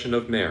intercession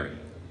of Mary,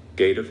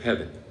 gate of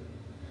heaven,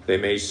 they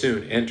may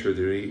soon enter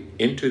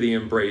into the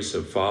embrace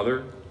of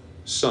Father,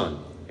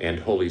 Son, and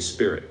Holy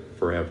Spirit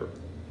forever.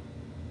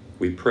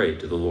 We pray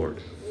to the Lord.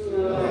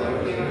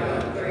 Lord, hear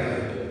our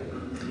prayer.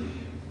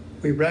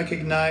 We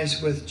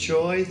recognize with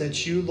joy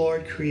that you,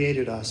 Lord,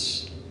 created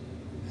us,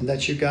 and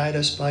that you guide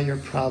us by your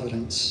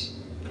providence.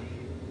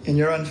 In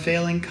your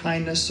unfailing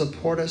kindness,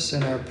 support us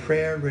in our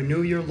prayer,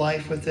 renew your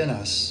life within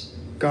us,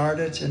 guard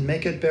it, and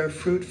make it bear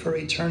fruit for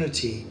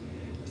eternity,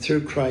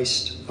 through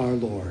Christ our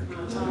Lord.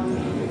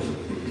 Amen.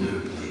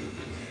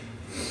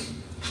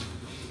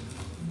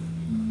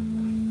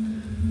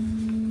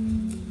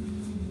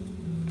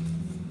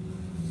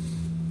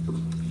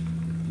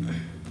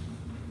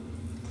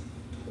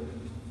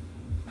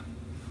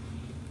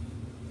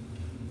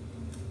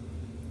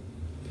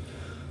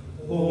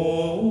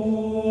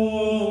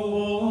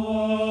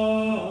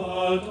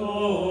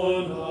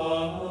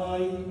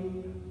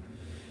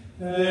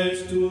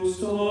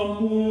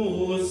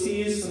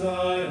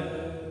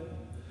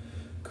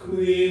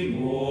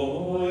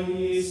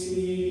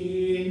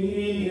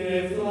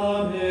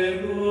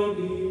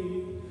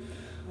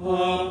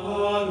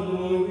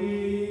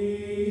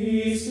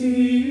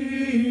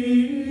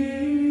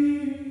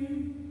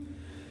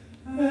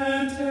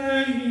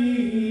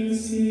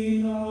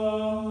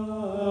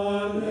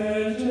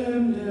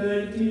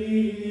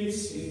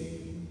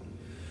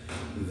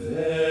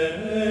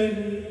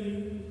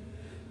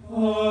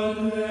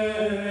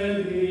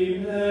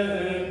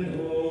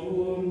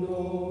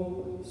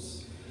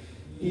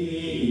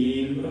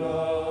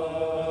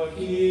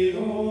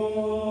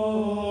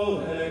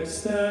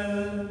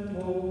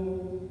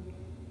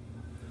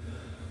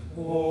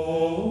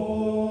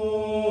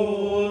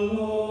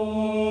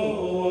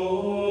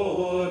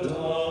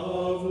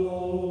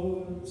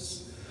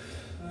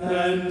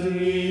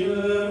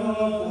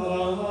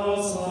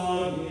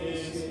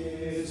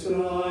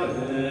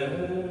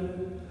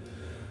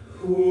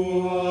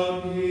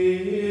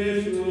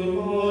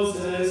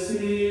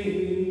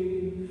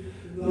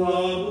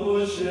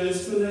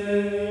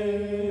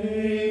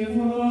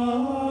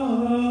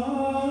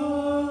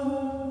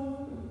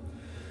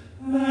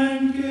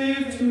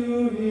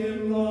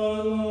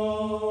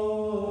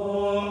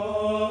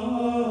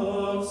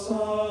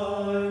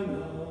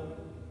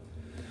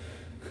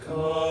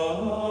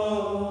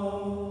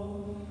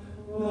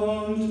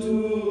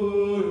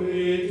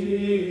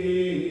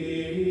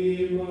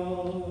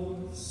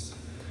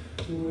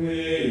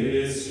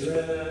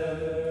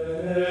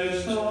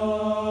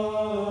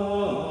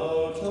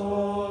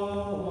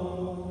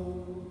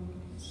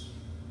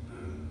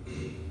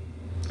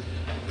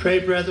 Pray,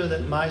 brethren,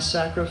 that my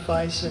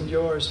sacrifice and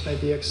yours may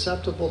be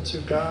acceptable to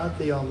God,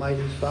 the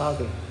Almighty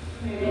Father.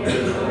 May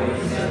the Lord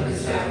accept the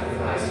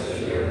sacrifice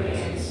of your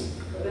hands,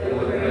 for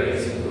the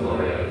praise and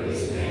glory of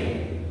his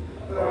name,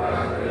 for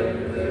our good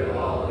and the good of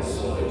all his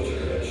holy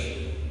church.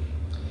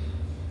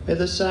 May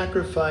the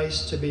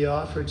sacrifice to be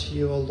offered to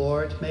you, O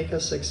Lord, make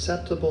us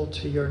acceptable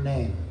to your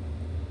name,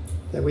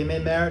 that we may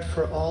merit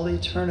for all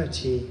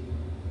eternity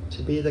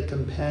to be the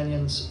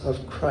companions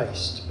of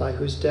Christ, by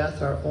whose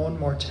death our own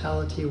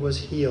mortality was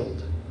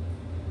healed,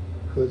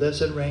 who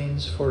lives and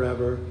reigns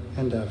forever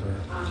and ever.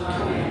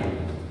 Amen.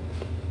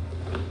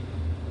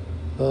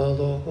 The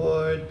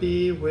Lord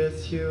be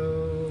with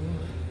you.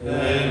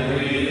 And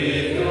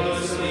with your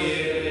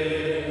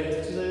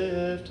spirit.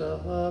 Lift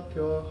up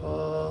your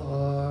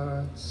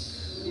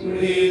hearts.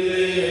 We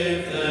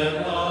lift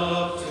them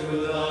up to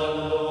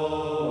the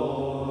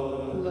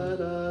Lord. Let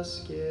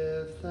us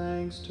give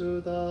thanks to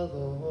the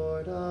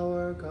Lord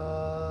our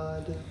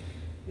God.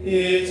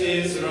 It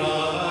is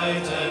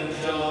right and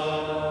just.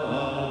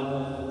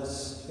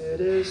 It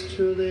is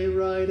truly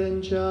right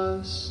and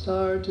just,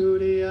 our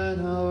duty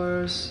and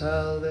our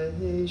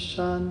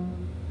salvation,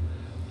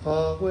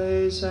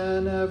 always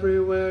and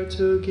everywhere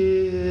to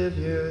give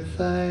you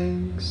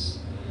thanks.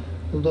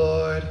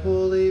 Lord,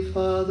 Holy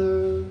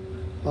Father,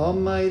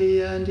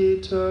 Almighty and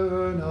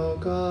eternal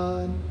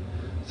God,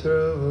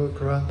 through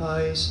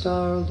Christ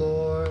our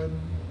Lord.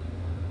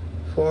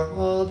 For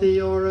all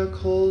the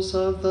oracles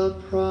of the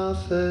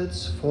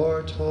prophets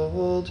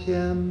foretold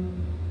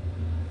him.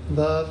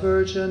 The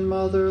Virgin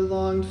Mother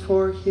longed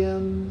for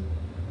him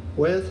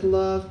with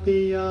love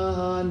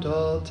beyond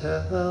all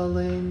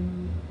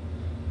telling.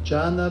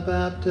 John the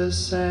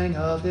Baptist sang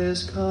of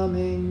his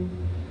coming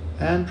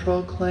and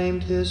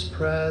proclaimed his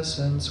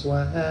presence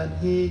when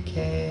he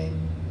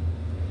came.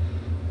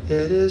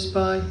 It is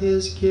by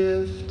his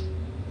gift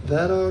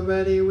that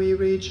already we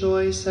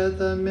rejoice at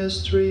the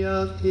mystery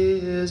of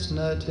his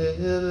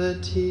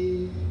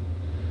nativity,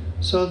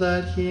 so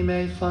that he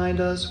may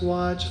find us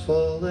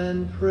watchful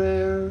in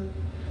prayer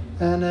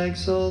and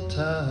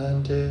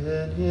exultant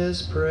in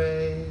his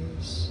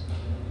praise.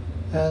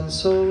 And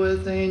so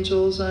with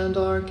angels and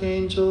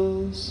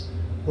archangels,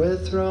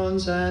 with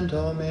thrones and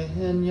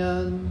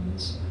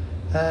dominions,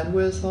 and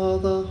with all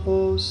the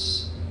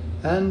hosts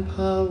and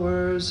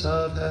powers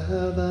of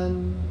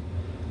heaven,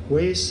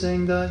 we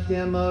sing the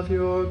hymn of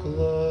your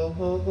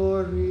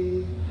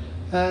glory,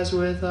 as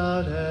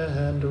without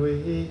end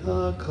we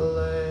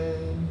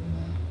acclaim.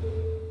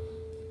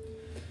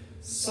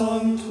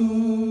 Sanctus,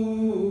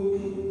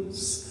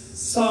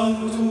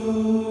 Sanctus,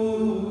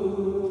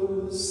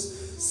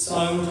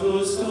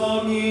 Sanctus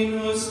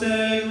Dominus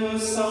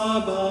Deus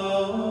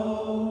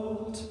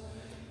Sabaoth,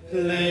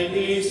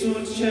 plenius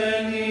ut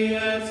celi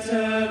et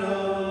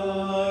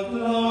terra,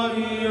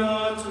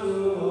 gloria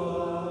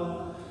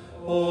tua,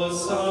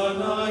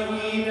 Hosanna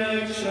in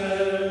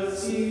excelsis,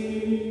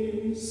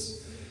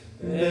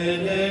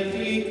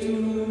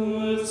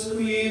 benedictus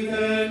qui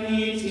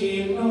venit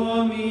in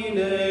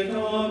nomine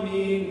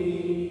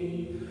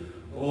Domini,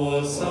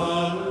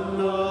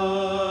 Hosanna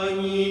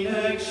in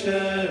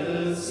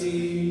excelsis.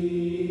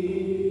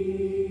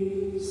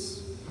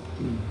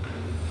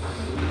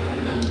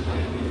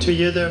 To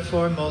you,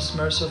 therefore, most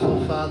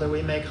merciful Father,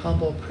 we make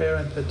humble prayer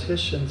and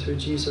petition through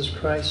Jesus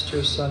Christ,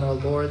 your Son, our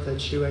Lord,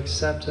 that you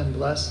accept and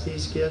bless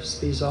these gifts,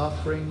 these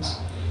offerings,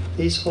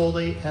 these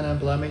holy and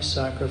unblemished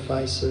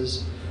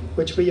sacrifices,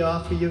 which we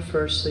offer you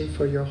firstly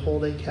for your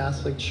holy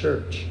Catholic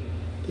Church.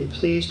 Be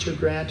pleased to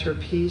grant her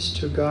peace,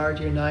 to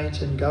guard,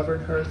 unite, and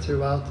govern her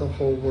throughout the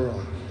whole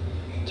world.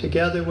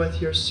 Together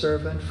with your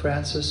servant,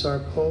 Francis, our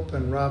Pope,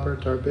 and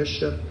Robert, our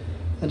Bishop,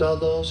 and all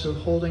those who,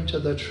 holding to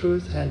the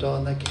truth and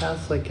on the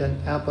Catholic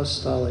and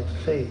Apostolic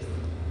faith,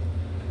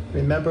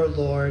 remember,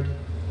 Lord,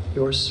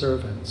 your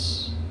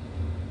servants.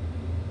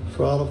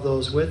 For all of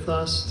those with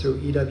us through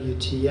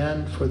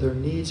EWTN, for their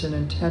needs and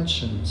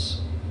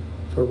intentions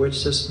for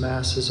which this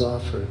Mass is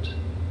offered.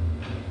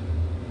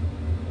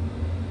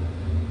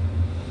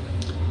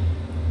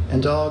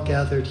 And all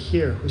gathered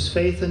here, whose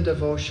faith and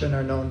devotion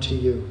are known to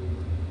you.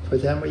 For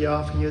them we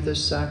offer you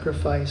this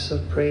sacrifice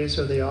of praise,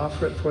 or they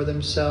offer it for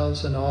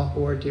themselves and all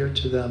who are dear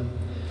to them,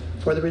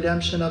 for the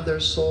redemption of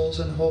their souls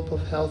and hope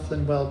of health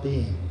and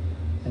well-being,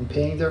 and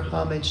paying their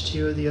homage to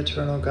you, the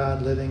eternal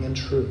God, living and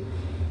true.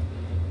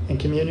 In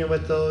communion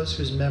with those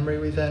whose memory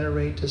we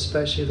venerate,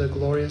 especially the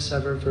glorious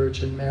ever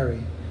Virgin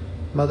Mary,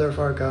 Mother of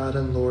our God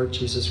and Lord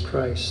Jesus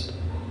Christ,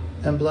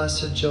 and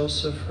blessed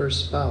Joseph, her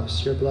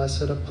spouse, your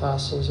blessed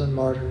apostles and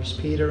martyrs,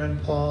 Peter and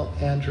Paul,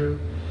 Andrew,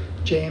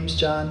 James,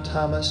 John,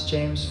 Thomas,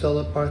 James,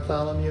 Philip,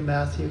 Bartholomew,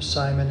 Matthew,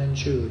 Simon, and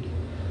Jude,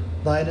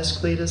 Linus,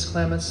 Cletus,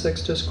 Clement,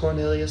 Sixtus,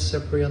 Cornelius,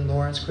 Cyprian,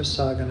 Lawrence,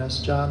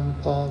 Chrysogonus, John,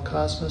 Paul,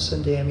 Cosmas,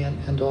 and Damian,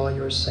 and all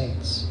your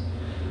saints.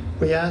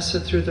 We ask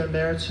that through their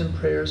merits and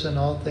prayers in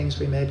all things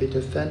we may be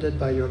defended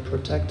by your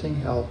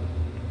protecting help,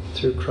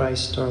 through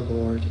Christ our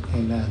Lord.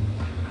 Amen.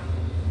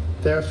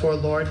 Therefore,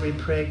 Lord, we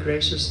pray,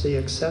 graciously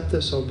accept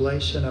this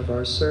oblation of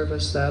our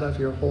service, that of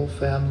your whole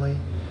family.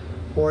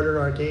 Order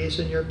our days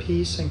in your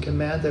peace, and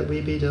command that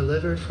we be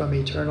delivered from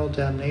eternal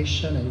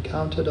damnation and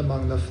counted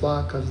among the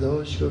flock of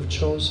those you have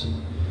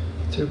chosen,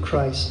 through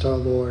Christ our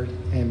Lord.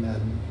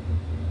 Amen.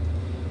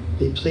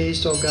 Be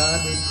pleased, O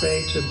God, we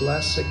pray, to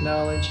bless,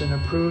 acknowledge, and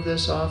approve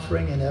this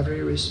offering in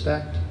every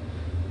respect.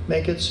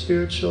 make it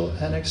spiritual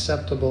and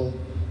acceptable,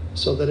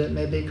 so that it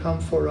may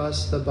become for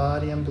us the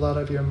body and blood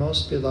of your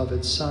most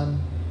beloved Son,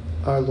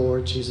 our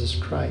Lord Jesus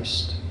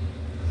Christ.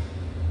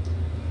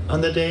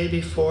 On the day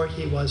before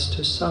he was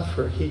to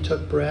suffer, he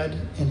took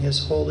bread in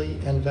his holy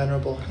and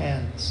venerable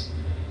hands,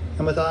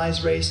 and with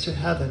eyes raised to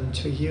heaven,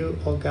 to you,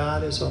 O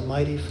God, as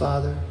Almighty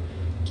Father,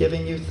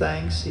 giving you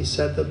thanks, he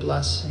said the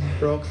blessing,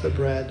 broke the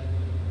bread,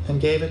 and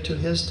gave it to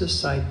his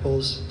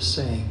disciples,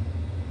 saying,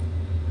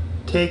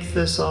 "Take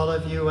this, all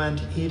of you,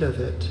 and eat of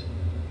it,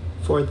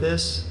 for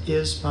this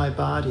is my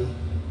body,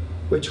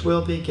 which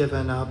will be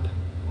given up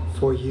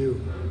for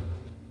you."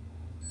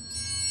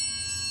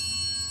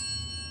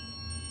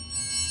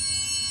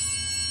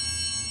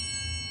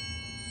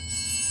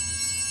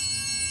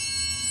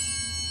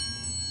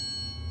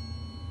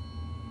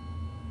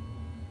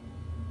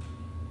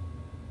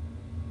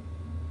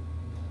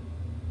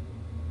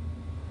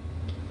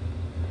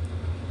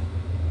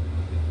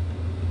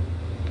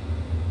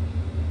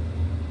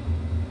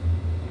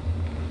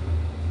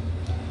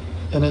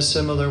 In a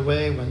similar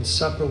way, when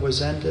supper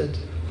was ended,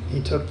 he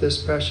took this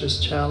precious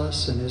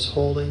chalice in his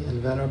holy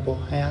and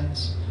venerable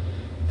hands,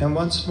 and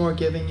once more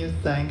giving you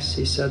thanks,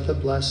 he said the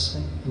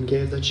blessing and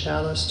gave the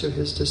chalice to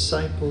his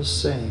disciples,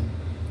 saying,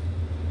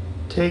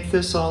 "Take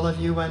this, all of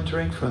you, and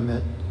drink from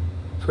it,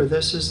 for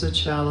this is the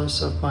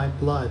chalice of my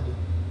blood,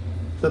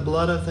 the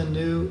blood of the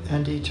new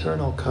and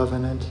eternal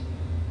covenant,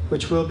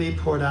 which will be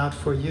poured out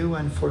for you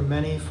and for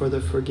many for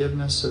the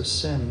forgiveness of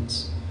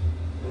sins.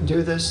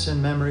 Do this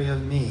in memory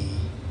of me."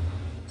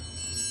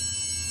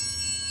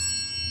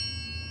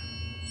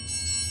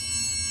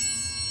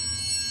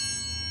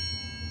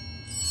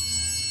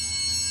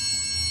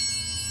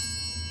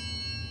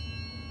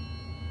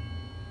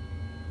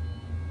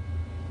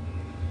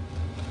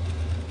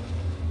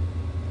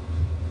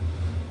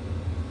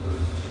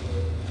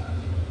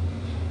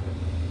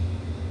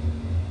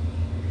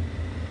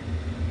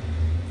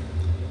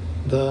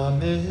 The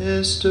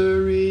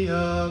mystery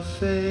of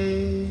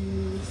faith.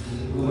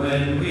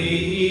 When we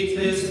eat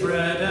this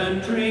bread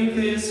and drink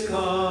this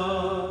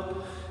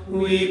cup,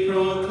 we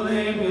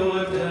proclaim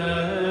your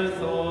death,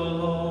 O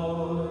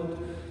Lord,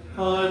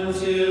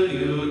 until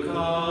you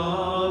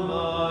come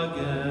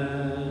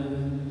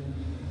again.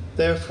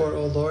 Therefore,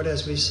 O Lord,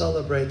 as we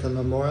celebrate the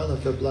memorial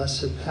of the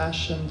blessed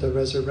Passion, the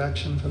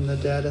resurrection from the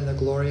dead, and the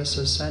glorious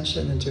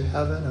ascension into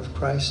heaven of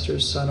Christ your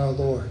Son, our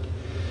Lord,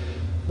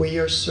 we,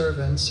 your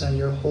servants and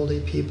your holy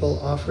people,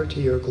 offer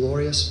to your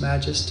glorious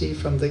majesty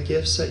from the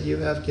gifts that you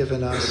have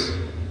given us,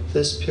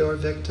 this pure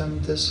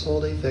victim, this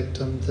holy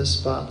victim, this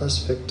spotless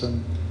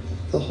victim,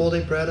 the holy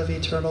bread of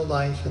eternal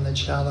life and the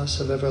chalice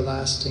of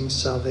everlasting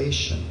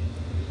salvation.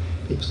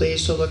 Be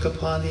pleased to look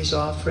upon these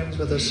offerings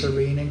with a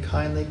serene and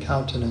kindly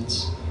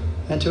countenance,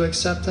 and to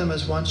accept them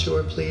as once you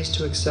were pleased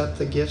to accept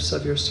the gifts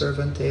of your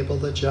servant Abel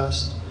the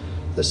just,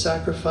 the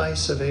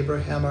sacrifice of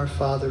Abraham our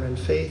father in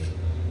faith,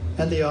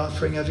 and the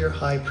offering of your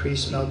high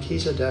priest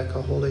Melchizedek,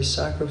 a holy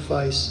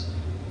sacrifice,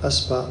 a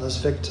spotless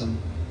victim.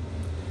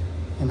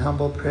 In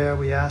humble prayer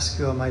we ask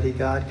you, Almighty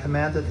God,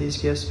 command that these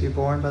gifts be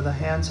borne by the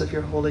hands of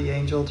your holy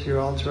angel to your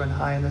altar and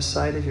high in the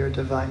sight of your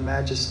divine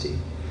majesty,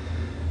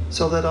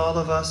 so that all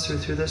of us who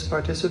through this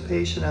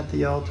participation at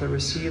the altar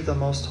receive the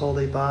most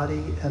holy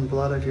body and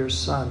blood of your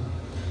Son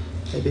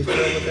may be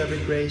filled with every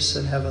grace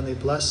and heavenly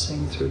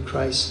blessing through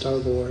Christ our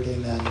Lord.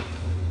 Amen.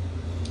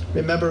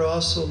 Remember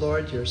also,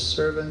 Lord, your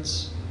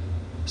servants,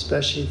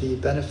 especially the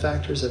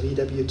benefactors of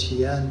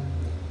EWTN,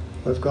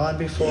 who have gone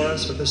before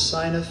us with a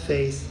sign of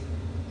faith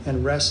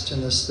and rest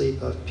in the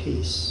sleep of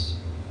peace.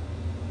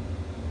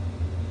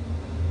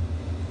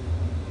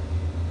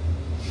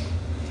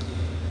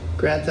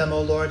 Grant them,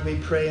 O Lord, we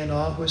pray, and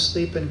all who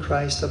sleep in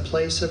Christ, a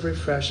place of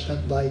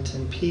refreshment, light,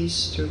 and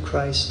peace through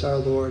Christ our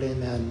Lord.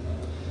 Amen.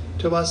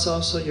 To us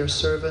also, your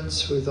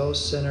servants, who, though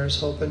sinners,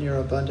 hope in your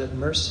abundant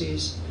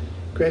mercies,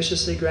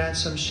 graciously grant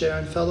some share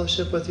and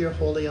fellowship with your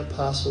holy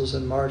apostles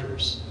and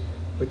martyrs,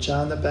 with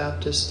John the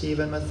Baptist,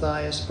 Stephen,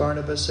 Matthias,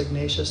 Barnabas,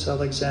 Ignatius,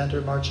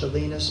 Alexander,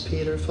 Marcellinus,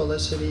 Peter,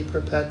 Felicity,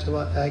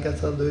 Perpetua,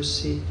 Agatha,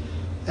 Lucy,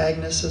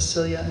 Agnes,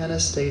 Cecilia,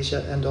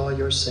 Anastasia, and all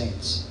your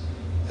saints.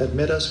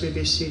 Admit us, we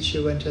beseech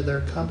you, into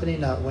their company,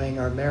 not weighing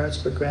our merits,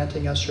 but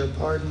granting us your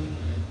pardon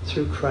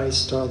through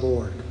Christ our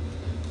Lord.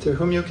 Through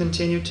whom you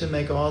continue to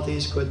make all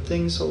these good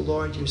things, O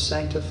Lord, you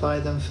sanctify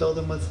them, fill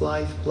them with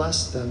life,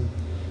 bless them,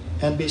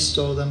 and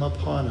bestow them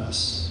upon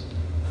us.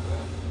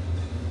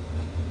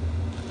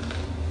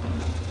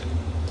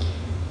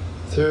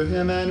 Through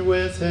him and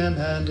with him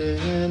and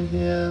in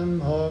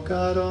him, O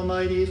God,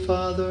 Almighty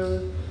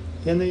Father,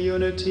 in the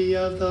unity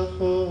of the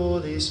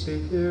Holy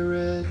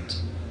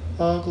Spirit,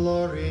 all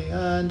glory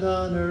and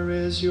honor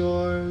is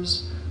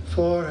yours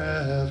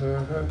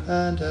forever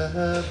and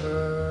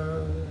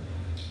ever.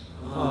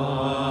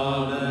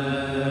 Amen.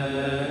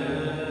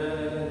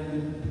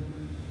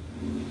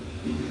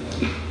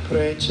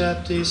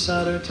 Precepti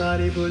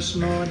salutaribus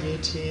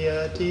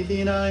monitia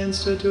divina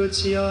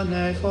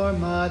institutione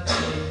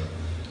formati,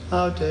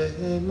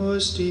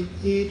 audemus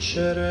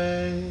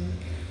dicere.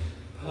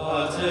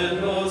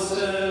 Pater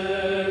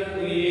noster,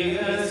 qui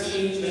es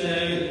in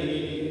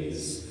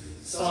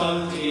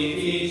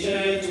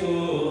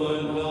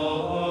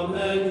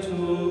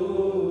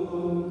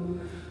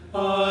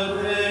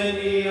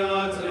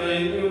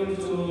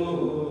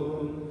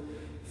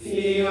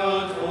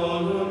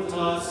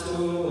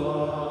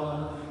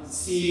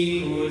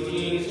sicut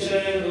in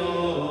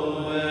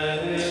cielo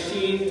et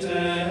in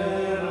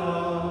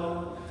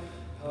terra,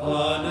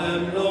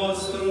 panem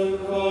nostrum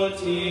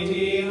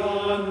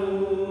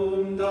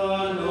quotidianum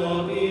da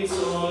nobis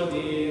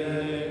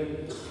hodie,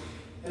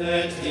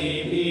 et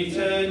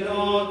dimite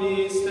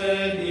nobis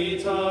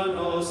debita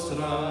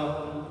nostra,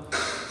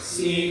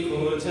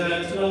 sicut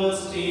et nos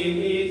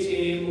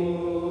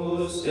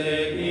dimitimus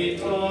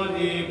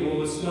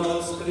debitoribus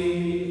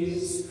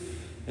nostris,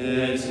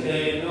 et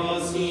ne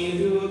nos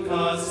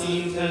inducas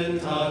in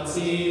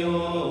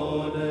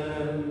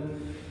tentationem,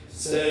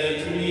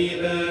 sed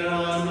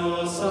libera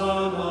nos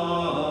a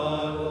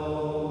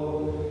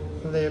malo.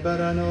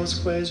 Libera nos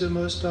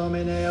quesumus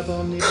Domine ab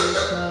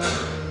omnibus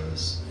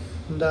malis,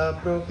 da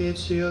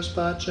propitios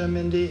pacem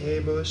in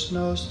diebus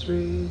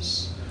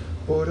nostris,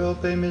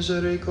 urope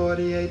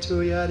misericordiae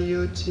Tui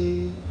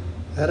adiuti,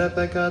 et a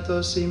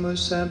peccatosimus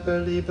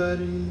semper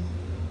liberi,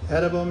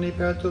 et ab omni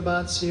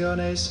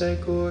perturbatione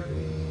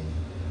securi,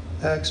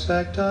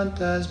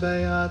 expectantes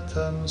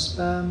beatum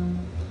spem,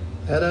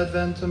 et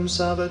adventum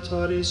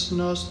Salvatoris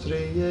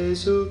nostri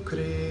Iesu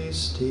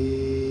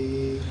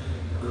Christi.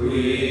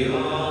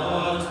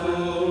 Quia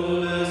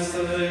tu est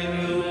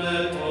regnum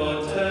et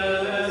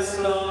potestas,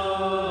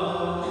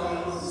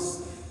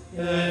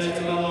 et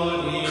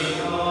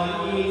gloria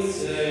in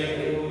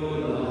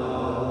saecula.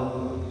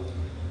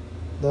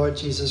 Lord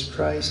Jesus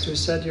Christ, who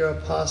said to your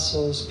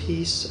apostles,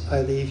 "Peace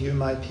I leave you,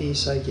 my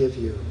peace I give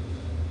you,"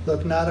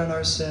 look not on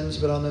our sins,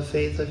 but on the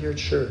faith of your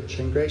church,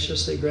 and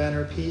graciously grant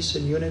her peace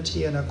and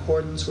unity in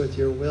accordance with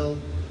your will,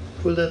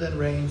 who live and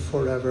reign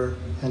forever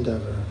and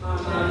ever.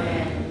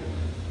 Amen.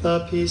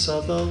 The peace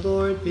of the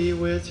Lord be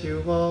with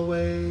you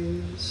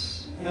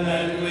always.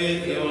 And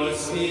with your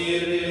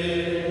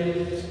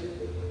spirit.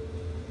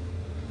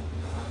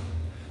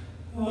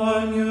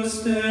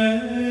 Agnus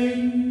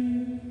Dei,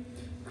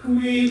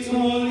 qui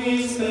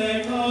tollis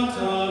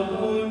peccata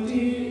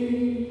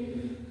mundi,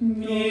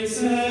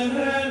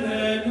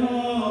 miserere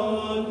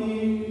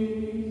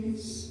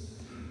nobis.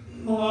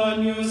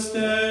 Agnus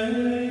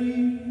Dei,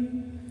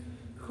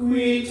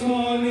 qui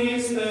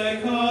tollis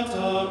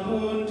peccata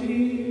mundi,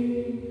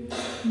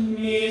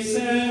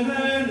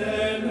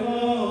 miserere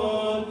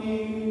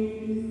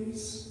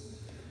nobis.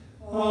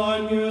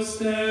 Agnus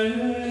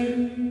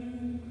Dei,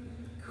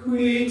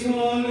 qui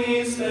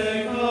tollis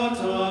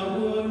peccata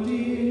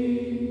mundi,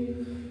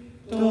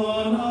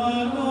 dona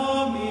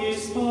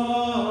nobis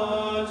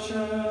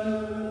pacem.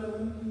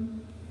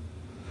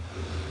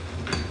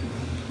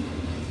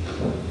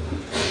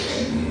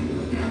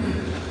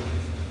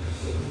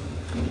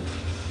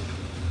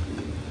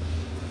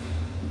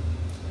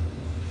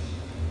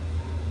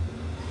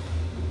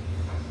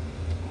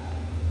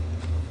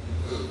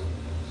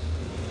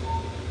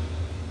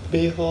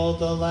 Behold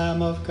the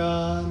Lamb of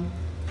God.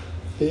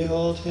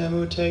 Behold him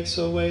who takes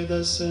away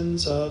the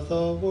sins of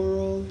the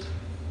world.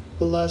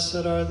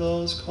 Blessed are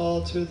those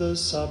called to the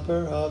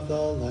supper of the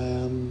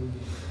Lamb.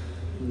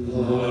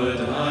 Lord,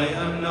 I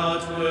am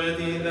not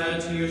worthy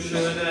that you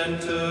should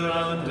enter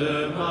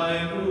under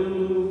my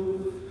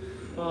roof,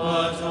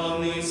 but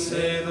only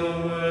say the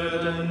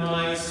word and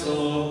my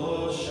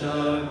soul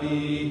shall be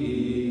healed.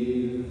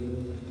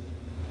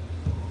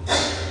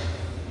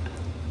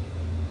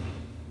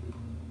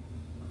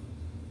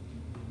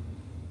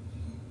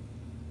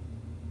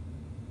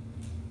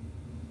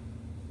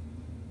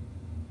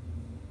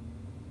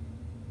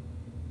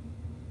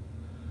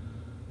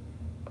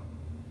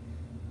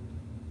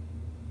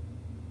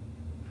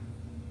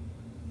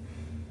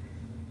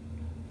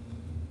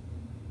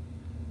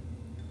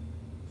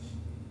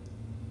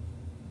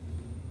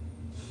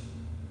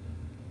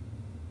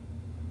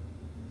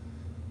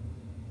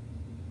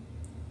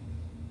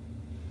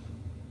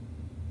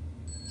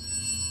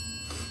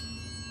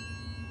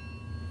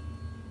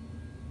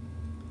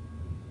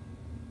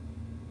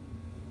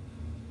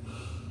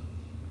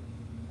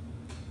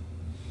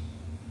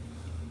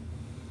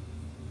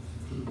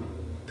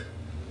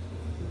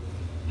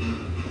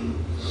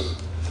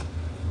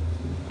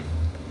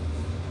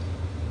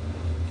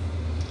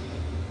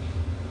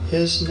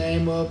 His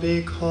name will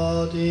be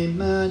called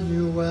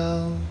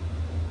Emmanuel,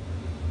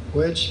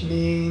 which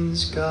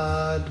means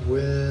God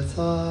with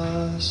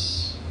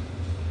us.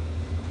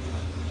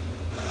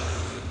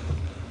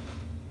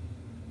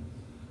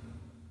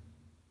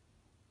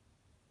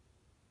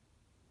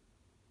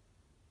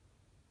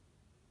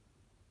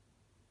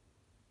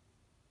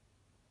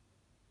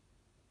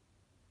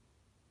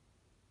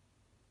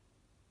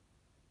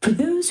 For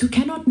those who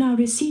cannot now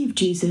receive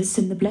Jesus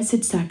in the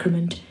Blessed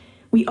Sacrament,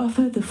 we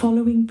offer the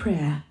following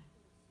prayer.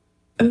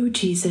 O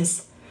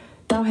Jesus,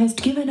 Thou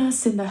hast given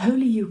us in the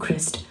Holy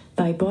Eucharist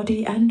Thy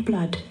body and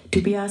blood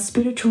to be our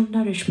spiritual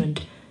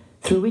nourishment,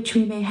 through which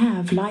we may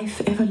have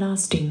life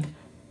everlasting.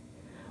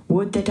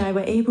 Would that I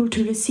were able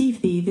to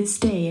receive Thee this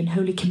day in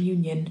Holy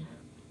Communion.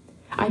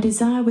 I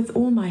desire with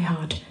all my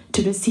heart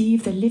to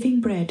receive the living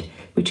bread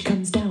which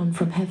comes down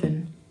from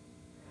heaven.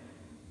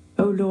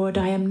 O Lord,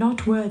 I am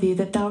not worthy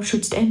that Thou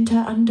shouldst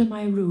enter under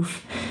my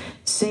roof.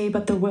 Say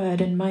but the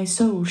word, and my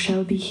soul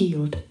shall be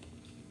healed.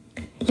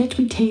 Let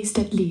me taste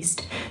at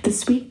least the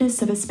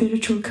sweetness of a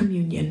spiritual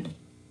communion.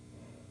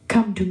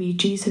 Come to me,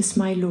 Jesus,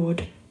 my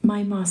Lord,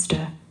 my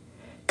Master.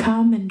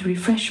 Come and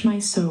refresh my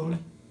soul.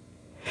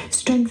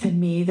 Strengthen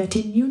me that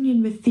in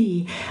union with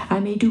Thee I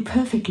may do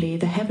perfectly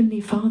the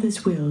Heavenly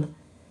Father's will.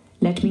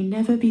 Let me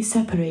never be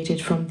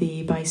separated from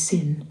Thee by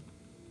sin.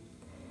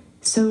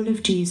 Soul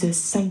of Jesus,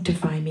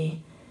 sanctify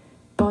me.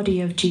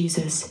 Body of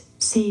Jesus,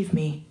 save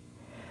me.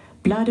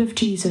 Blood of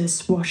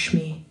Jesus, wash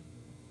me.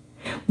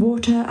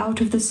 Water out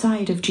of the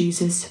side of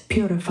Jesus,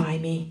 purify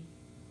me.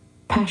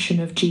 Passion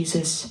of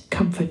Jesus,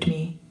 comfort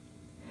me.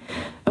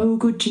 O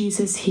good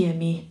Jesus, hear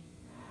me.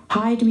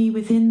 Hide me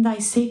within Thy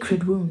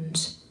sacred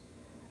wounds.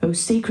 O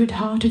Sacred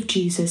Heart of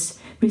Jesus,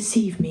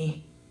 receive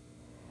me.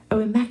 O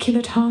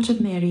Immaculate Heart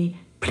of Mary,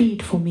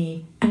 plead for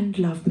me and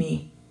love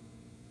me.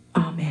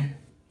 Amen.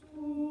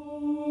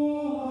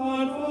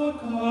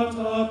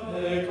 Advocata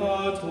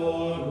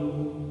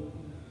peccatorum,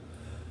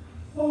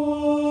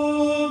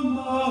 O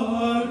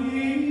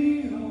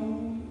Maria,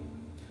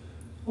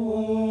 O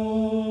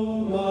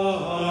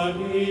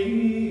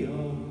Maria,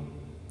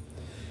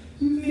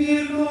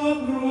 Virgo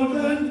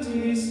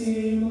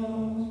prudentissima,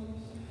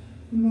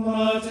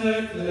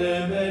 Mater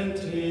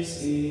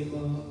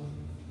clementissima,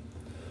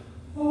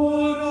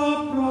 ora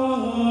pro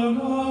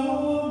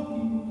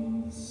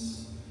nobis,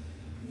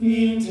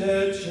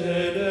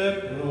 intercede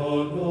pro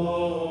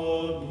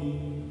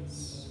nobis,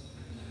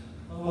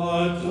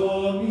 ad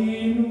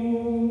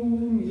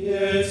Dominum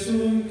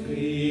Iesum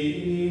Christum.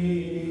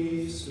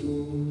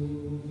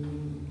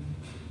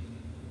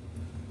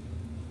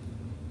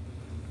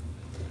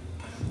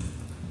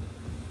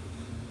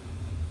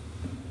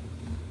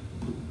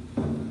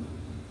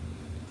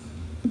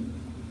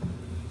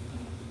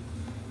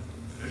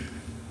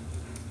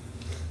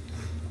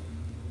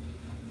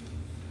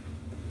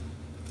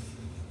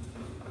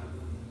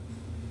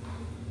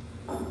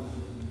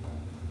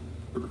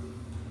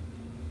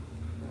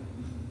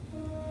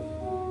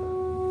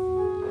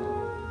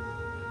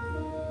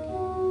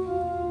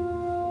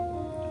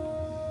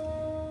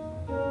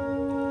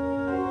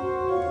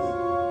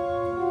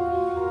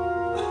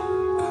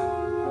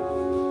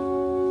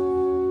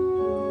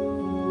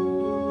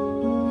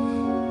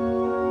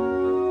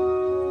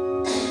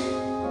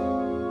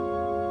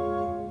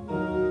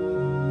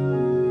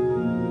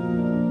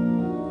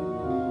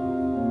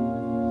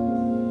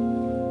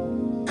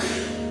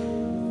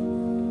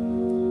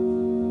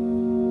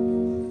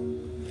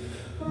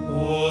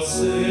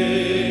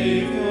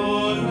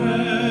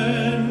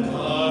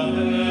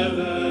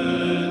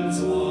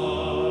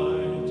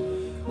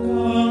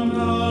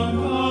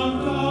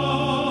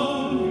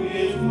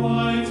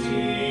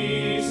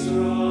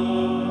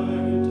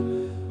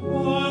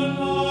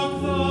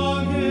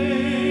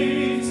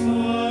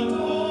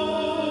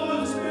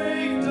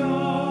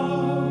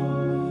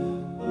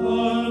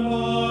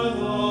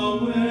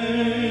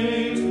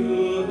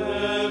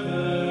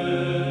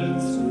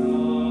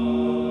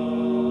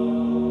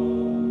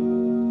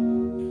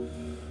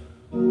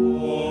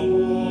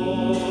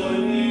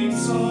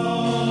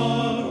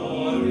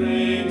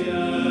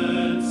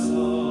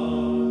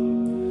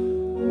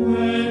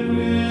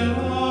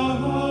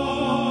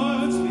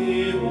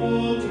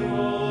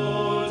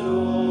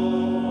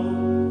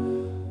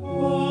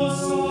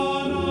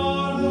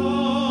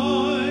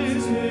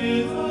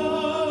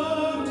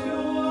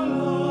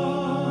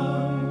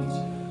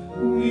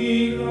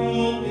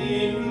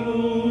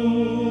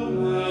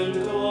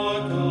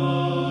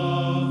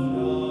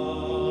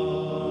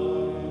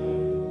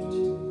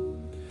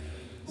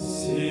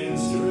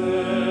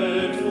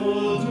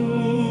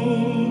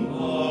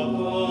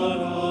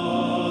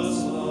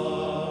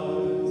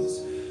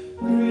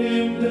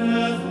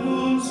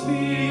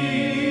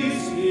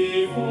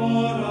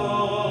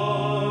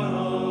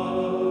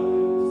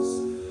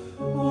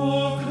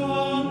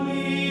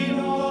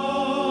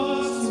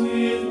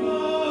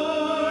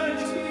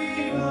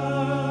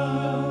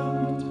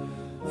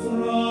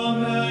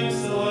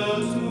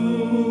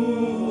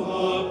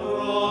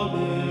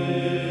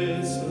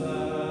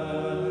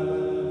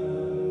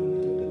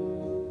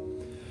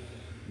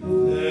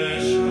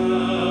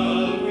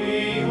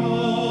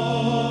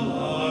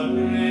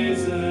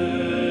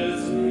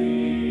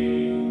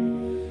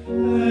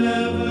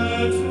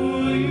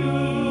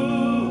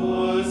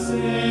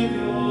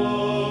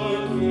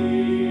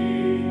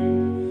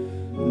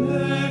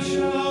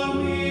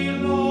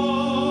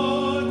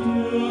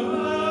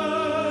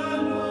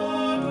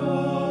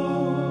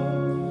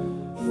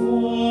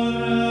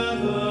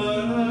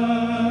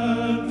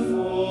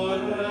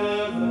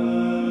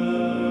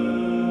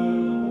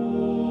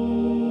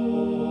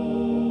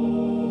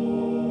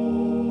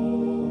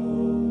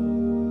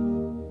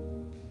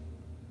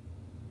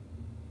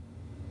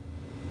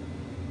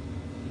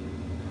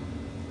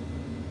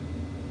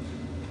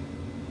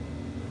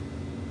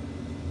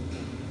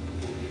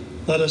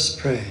 Let us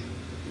pray.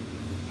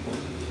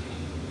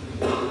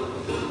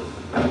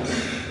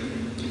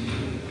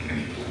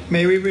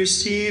 May we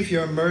receive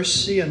your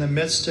mercy in the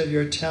midst of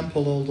your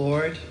temple, O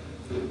Lord,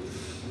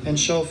 and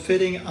show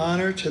fitting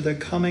honor to the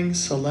coming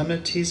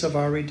solemnities of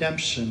our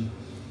redemption.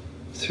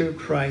 through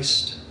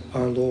Christ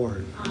our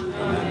Lord.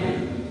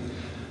 Amen.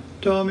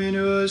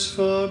 Dominus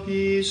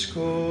vobiscum.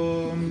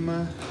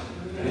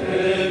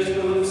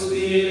 Et cum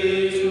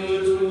spiritu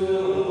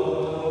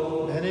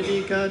tuo.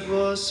 Benedicat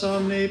vos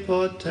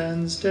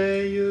omnipotens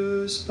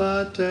Deus,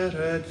 Pater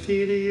et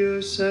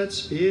Filius et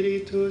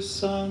Spiritus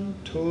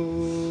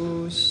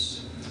Sanctus.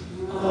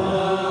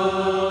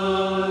 Amen.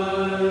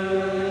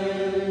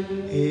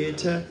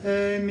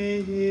 Ite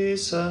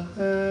missa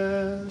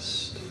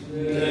est.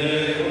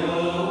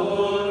 Deo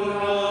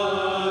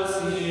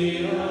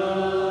gratias.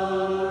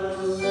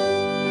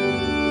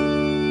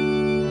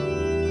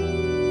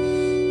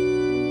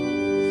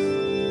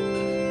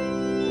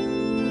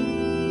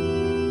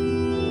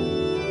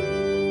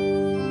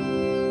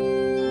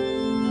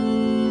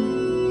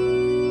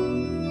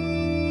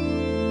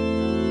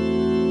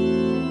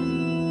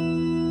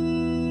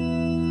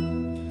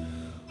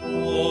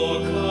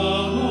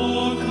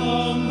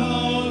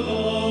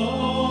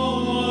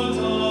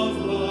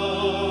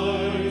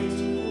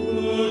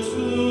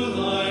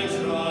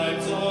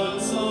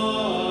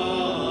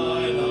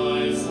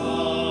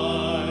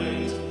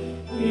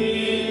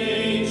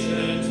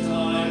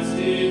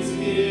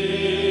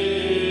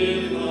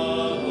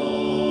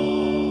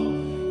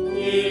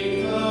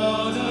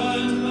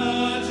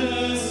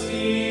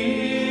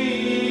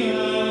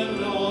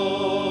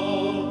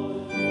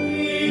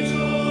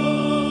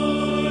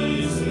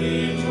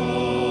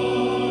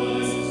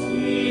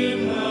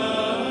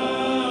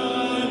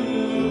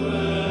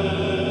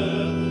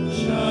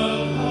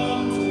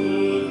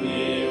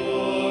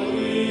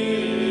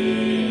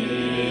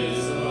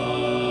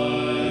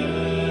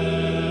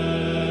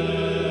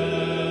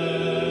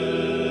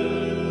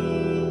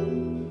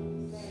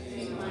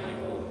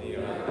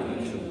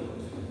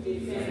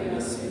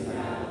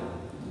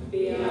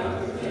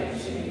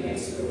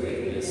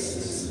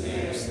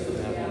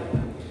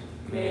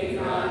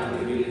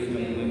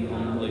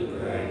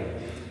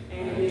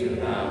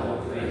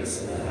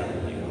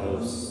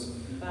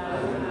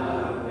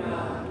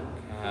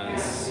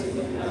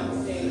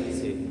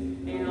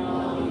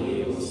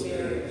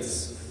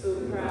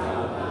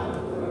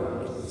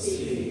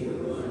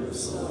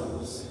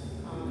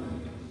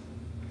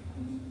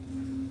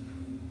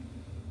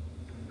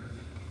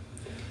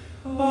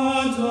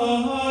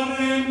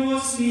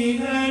 Adoremus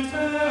in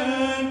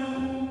aeternum,